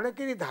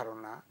 অনেকেরই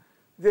ধারণা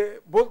যে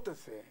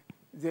বলতেছে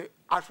যে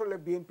আসলে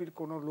বিএনপির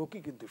কোনো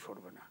লোকই কিন্তু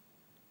সরবে না,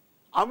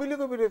 আওয়ামী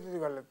লীগও বিরোধী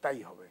দলে তাই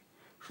হবে।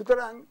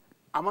 সুতরাং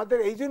আমাদের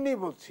এই জন্যই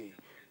বলছি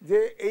যে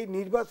এই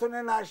নির্বাচনে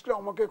না আসলে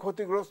আমাকে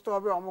ক্ষতিগ্রস্ত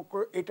হবে,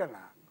 এটা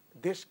না।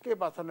 দেশকে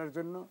বাঁচানোর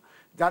জন্য,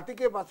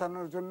 জাতিকে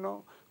বাঁচানোর জন্য,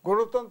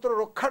 গণতন্ত্র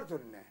রক্ষার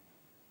জন্য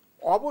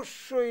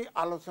অবশ্যই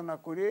আলোচনা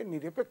করে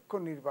নিরপেক্ষ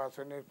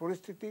নির্বাচনের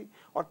পরিস্থিতি,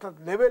 অর্থাৎ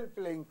লেভেল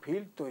প্লেইং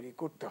ফিল্ড তৈরি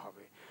করতে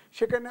হবে।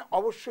 সেখানে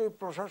অবশ্যই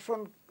প্রশাসন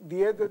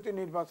দিয়ে যদি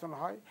নির্বাচন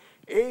হয়,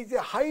 এই যে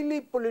হাইলি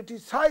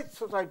পলিটিসাইজ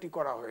সোসাইটি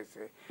করা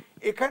হয়েছে,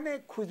 এখানে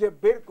খুঁজে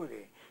বের করে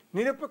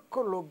নিরপেক্ষ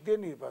লোক দিয়ে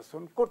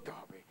নির্বাচন করতে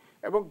হবে।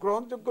 এবং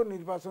গ্রহণযোগ্য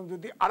নির্বাচন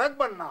যদি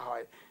আরেকবার না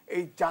হয়,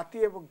 এই জাতি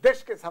এবং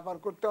দেশকে সাফার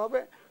করতে হবে।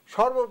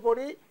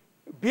 সর্বোপরি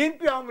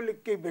বিএনপি আওয়ামী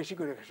লীগকে বেশি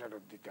করে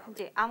খেসারত দিতে হবে।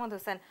 জি, আহমদ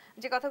হোসেন,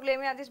 যে কথাগুলো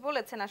এমএ আজিজ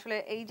বলেছেন, আসলে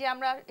এই যে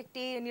আমরা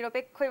একটি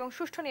নিরপেক্ষ এবং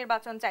সুষ্ঠু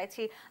নির্বাচন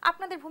চাইছি,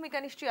 আপনাদের ভূমিকা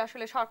নিশ্চয়ই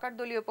আসলে সরকার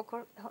দলীয় পক্ষ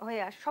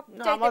হয়ে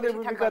সবচেয়ে আমাদের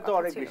ভূমিকা তো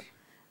অনেক বেশি।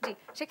 জি,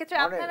 সেক্ষেত্রে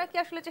আপনারা কি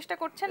আসলে চেষ্টা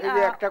করছেন? এই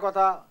যে একটা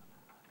কথা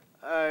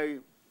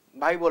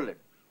ভাই বললেন,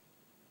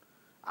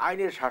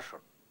 আইনের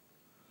শাসন।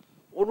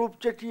 অনুপ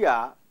চেটিয়া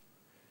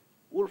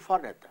উলফা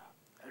নেতা,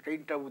 একটা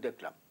ইন্টারভিউ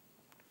দেখলাম,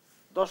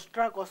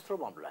 10টা অস্ত্র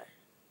মামলায়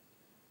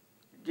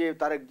যে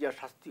তারেক জিয়ার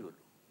শাস্তি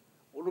হলো,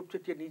 অনুপ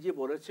চেটিয়া নিজে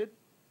বলেছেন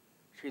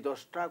সেই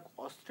 10টা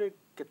অস্ত্রের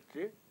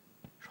ক্ষেত্রে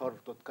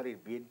তৎকালীন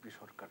বিএনপি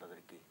সরকার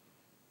তাদেরকে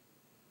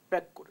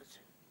প্যাক করেছে,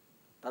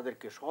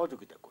 তাদেরকে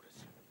সহযোগিতা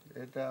করেছে।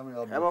 এটা আমি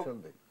অবজেকশন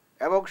দেই।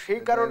 এবং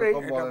সেই কারণে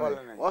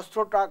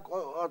অস্ত্রটা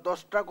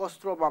 10টা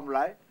অস্ত্র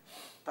মামলায়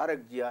তারেক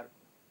জিয়ার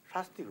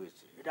শাস্তি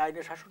হয়েছে। এটা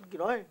আইনের শাসন কি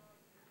নয়?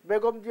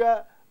 বেগম জিয়া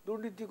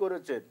দুর্নীতি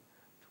করেছেন,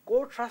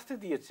 কোর্ট শাস্তি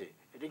দিয়েছে,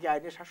 এটা কি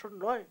আইনের শাসন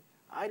নয়?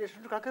 আইনের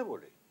শাসন কাকে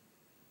বলে?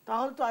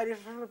 তাহলে তো আইনের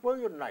শাসনের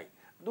প্রয়োজন নাই।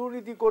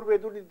 দুর্নীতি করবে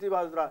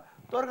দুর্নীতিবাজরা,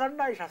 দরকার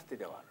নাই শাস্তি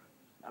দেওয়ার।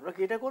 আমরা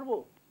কি এটা করব?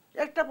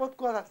 একটা পথ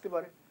খোলা থাকতে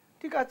পারে,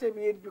 ঠিক আছে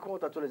বিএনপি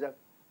ক্ষমতা চলে যাক,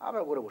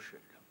 আমরা ঘরে বসে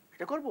রইলাম,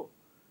 এটা করব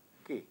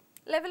কি?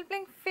 লেভেল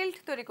প্লেইং ফিল্ড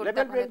তৈরি করতে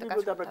লেভেল প্লেইং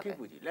ফিল্ড আমরা কি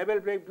বুঝি? লেভেল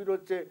প্লেইং ফিল্ড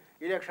হচ্ছে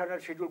ইলেকশনের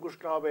শিডিউল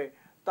ঘোষণা হবে,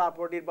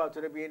 তারপর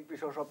নির্বাচনে বিএনপি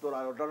সহ সব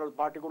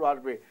পার্টিগুলো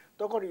আসবে,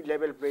 তখন এই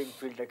লেভেল প্লেইং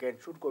ফিল্ডটাকে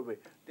এনশিওর করবে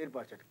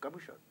নির্বাচন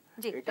কমিশন।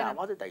 এটা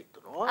আমাদের দায়িত্ব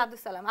নয়।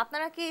 আব্দুল সালাম,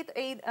 আপনারা কি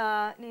এই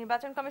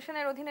নির্বাচন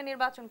কমিশনের অধীনে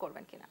নির্বাচন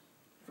করবেন কিনা?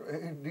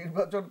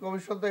 নির্বাচন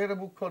কমিশন তো এখানে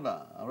মুখ্য না।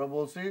 আমরা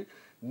বলছি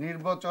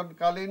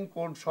নির্বাচনকালীন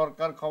কোন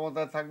সরকার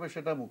ক্ষমতায় থাকবে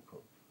সেটা মুখ্য।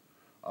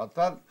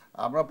 অর্থাৎ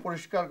আমরা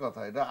পরিষ্কার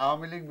কথা, এটা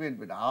আওয়ামী লীগ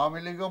বিএনপি না। আওয়ামী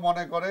লীগও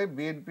মনে করে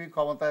বিএনপি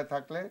ক্ষমতায়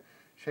থাকলে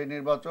সেই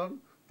নির্বাচন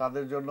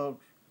তাদের জন্য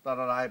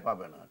তারা রায়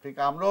পাবে না। ঠিক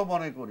আমরাও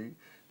মনে করি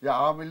যে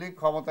আওয়ামী লীগ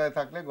ক্ষমতায়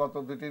থাকলে গত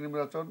 2টি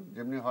নির্বাচন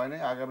যেমনি হয়নি,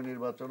 আগামী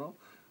নির্বাচনও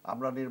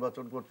আমরা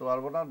নির্বাচন করতে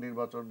পারবো না,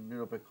 নির্বাচন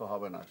নিরপেক্ষ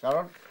হবে না।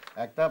 কারণ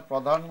একটা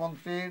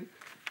প্রধানমন্ত্রীর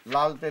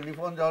লাল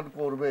টেলিফোন যখন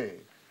করবে,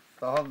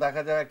 তখন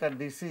দেখা যায় একটা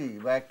ডিসি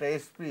বা একটা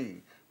এসপি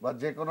বা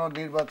যে কোনো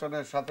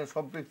নির্বাচনের সাথে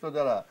সম্পৃক্ত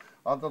যারা,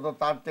 অন্তত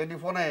তার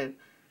টেলিফোনের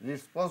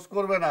রেসপন্স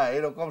করবে না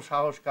এরকম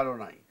সাহস কারো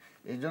নাই।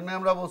 এই জন্য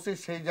আমরা বলছি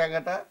সেই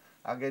জায়গাটা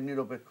আগে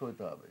নিরপেক্ষ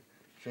হতে হবে।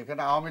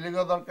 সেখানে আওয়ামী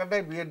লীগও দরকার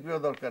নেই, বিএনপিও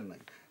দরকার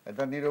নেই,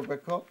 এটা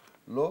নিরপেক্ষ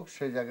লোক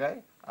সেই জায়গায়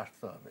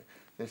আসতে হবে।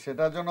 তো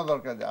সেটার জন্য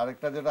দরকার।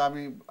 আরেকটা যেটা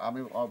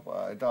আমি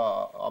এটা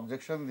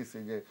অবজেকশন দিছি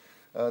যে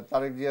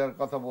তারেক জিয়ার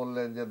কথা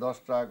বললেন যে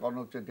 10টা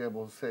অনুপ চেটিয়া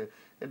বলছে,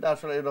 এটা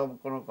আসলে এরকম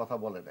কোনো কথা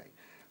বলে নাই।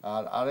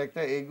 আর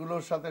আরেকটা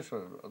এইগুলোর সাথে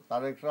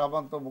তারেক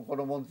রহমান তো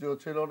কোনো মন্ত্রীও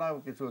ছিল না,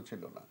 কিছুও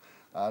ছিল না।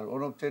 আর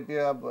অনুপ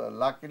চেটিয়া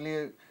লাকিলি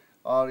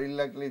আর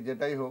ইনলাকিলি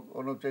যেটাই হোক,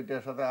 অনুপ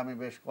চেটিয়ার সাথে আমি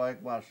বেশ কয়েক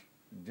মাস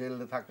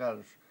জেলে থাকার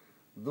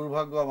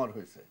দুর্ভাগ্য আমার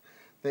হয়েছে।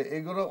 তো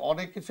এইগুলো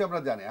অনেক কিছু আমরা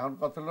জানি। এখন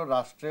কথা হলো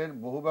রাষ্ট্রের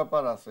বহু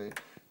ব্যাপার আছে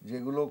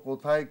যেগুলো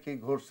কোথায় কি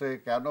ঘটছে,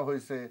 কেন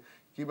হয়েছে,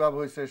 কিভাবে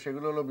হয়েছে,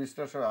 সেগুলো হলো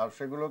বিশ্লেষণ। আর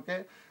সেগুলোকে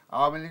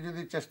আওয়ামী লীগ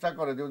যদি চেষ্টা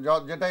করে যে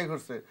যেটাই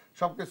ঘটছে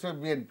সব কিছু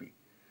বিএনপি,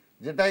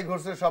 যেটাই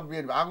ঘটছে সব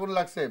বিএনপি, আগুন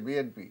লাগছে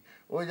বিএনপি,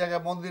 ওই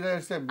জায়গায় মন্দিরে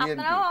হচ্ছে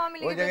বিএনপি,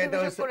 ওই জায়গাটা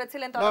হচ্ছে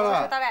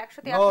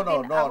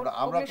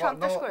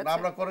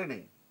আমরা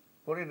করিনি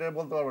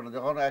বলতে পারবো না।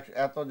 যখন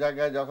এত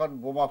জায়গায় যখন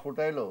বোমা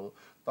ফুটাইলো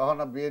তখন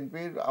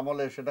বিএনপির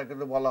আমলে সেটা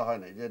কিন্তু বলা হয়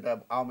নাই যে এটা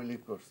আওয়ামী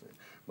লীগ করছে।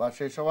 বা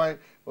সেই সময়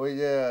ওই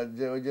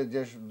যে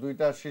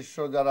 2টা শীর্ষ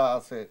যারা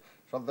আছে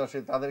সন্ত্রাসী,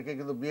 তাদেরকে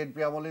কিন্তু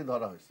বিএনপি আমলেই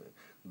ধরা হয়েছে।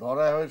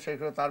 ধরা হয়ে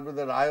সেখানে তার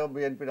বিরুদ্ধে রায়ও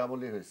বিএনপির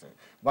আমলেই হয়েছে,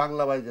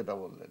 বাংলা ভাই যেটা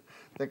বললেন।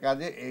 তো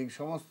কাজে এই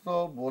সমস্ত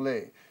বলে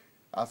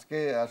আজকে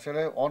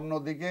আসলে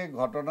অন্যদিকে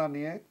ঘটনা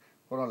নিয়ে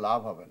কোনো লাভ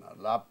হবে না।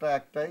 লাভটা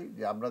একটাই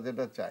যে আমরা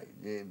যেটা চাই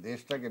যে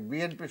দেশটাকে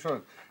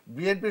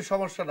বিএনপির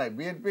সমস্যা নাই।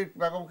 বিএনপি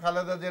বেগম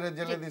খালেদা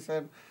জেলে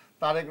দিচ্ছেন,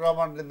 তারেক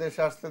রহমান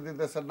দেশে আসতে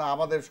দিতেছেন না,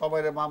 আমাদের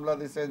সবাই মামলা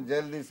দিচ্ছেন,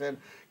 জেল দিচ্ছেন,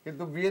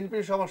 কিন্তু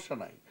বিএনপির সমস্যা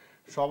নাই।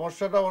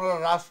 সমস্যাটা ওনারা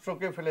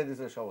রাষ্ট্রকে ফেলে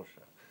দিছে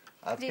সমস্যা।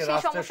 আজকে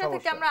রাষ্ট্রের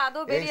সমস্যা আমরা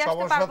আদৌ বেরিয়ে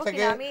আসতে পারবো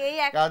কিনা, আমি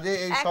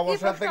এই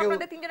সমস্যা থেকে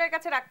আপনাদের তিনজনের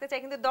কাছে রাখতে চাই,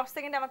 কিন্তু 10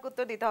 সেকেন্ডে আমাকে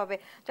উত্তর দিতে হবে।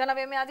 জনাব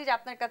এম এ আজিজ,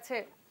 আপনার কাছে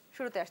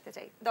শুরুতে আসতে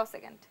চাই, 10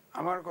 সেকেন্ড।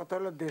 আমার কথা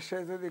হলো দেশে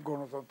যদি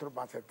গণতন্ত্র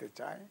বাঁচাতে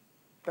চায়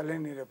তাহলে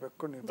নিরপেক্ষ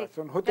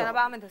নির্বাচন হতে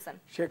হবে।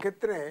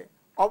 সেক্ষেত্রে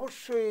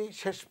অবশ্যই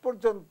শেষ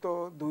পর্যন্ত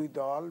 2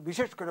 দল,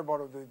 বিশেষ করে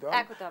বড় 2 দল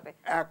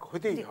এক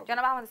হতেই হবে।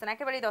 জনাব আহমেদ হোসেন,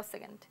 একেবারেই 10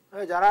 সেকেন্ড।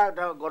 যারা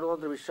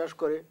গণতন্ত্রে বিশ্বাস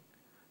করে,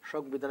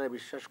 সংবিধানে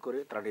বিশ্বাস করে,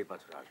 তারা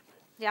নির্বাচনে আসবে।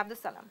 জি আব্দুল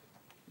সালাম।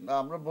 না,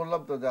 আমরা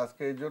বললাম তো যে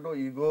আজকে এই জন্য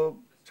ইগো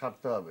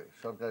ছাড়তে হবে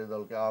সরকারি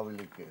দলকে, আওয়ামী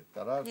লীগকে।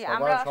 তারা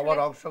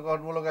সবার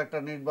অংশগ্রহণমূলক একটা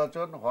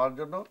নির্বাচন হওয়ার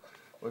জন্য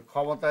ওই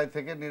ক্ষমতায়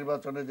থেকে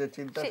নির্বাচনের যে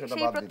চিন্তা সেটা বাদ দিতে হবে।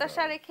 সেই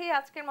প্রত্যাশা রেখেই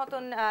আজকের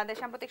মতন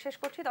দেশাম্প্রতিক শেষ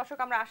করছি। দর্শক,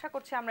 আমরা আশা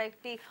করছি আমরা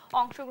একটি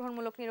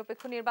অংশগ্রহণমূলক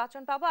নিরপেক্ষ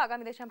নির্বাচন পাবো।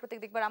 আগামী দেশাম্প্রতিক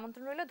দেখবার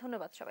আমন্ত্রণ রইল।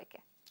 ধন্যবাদ সবাইকে।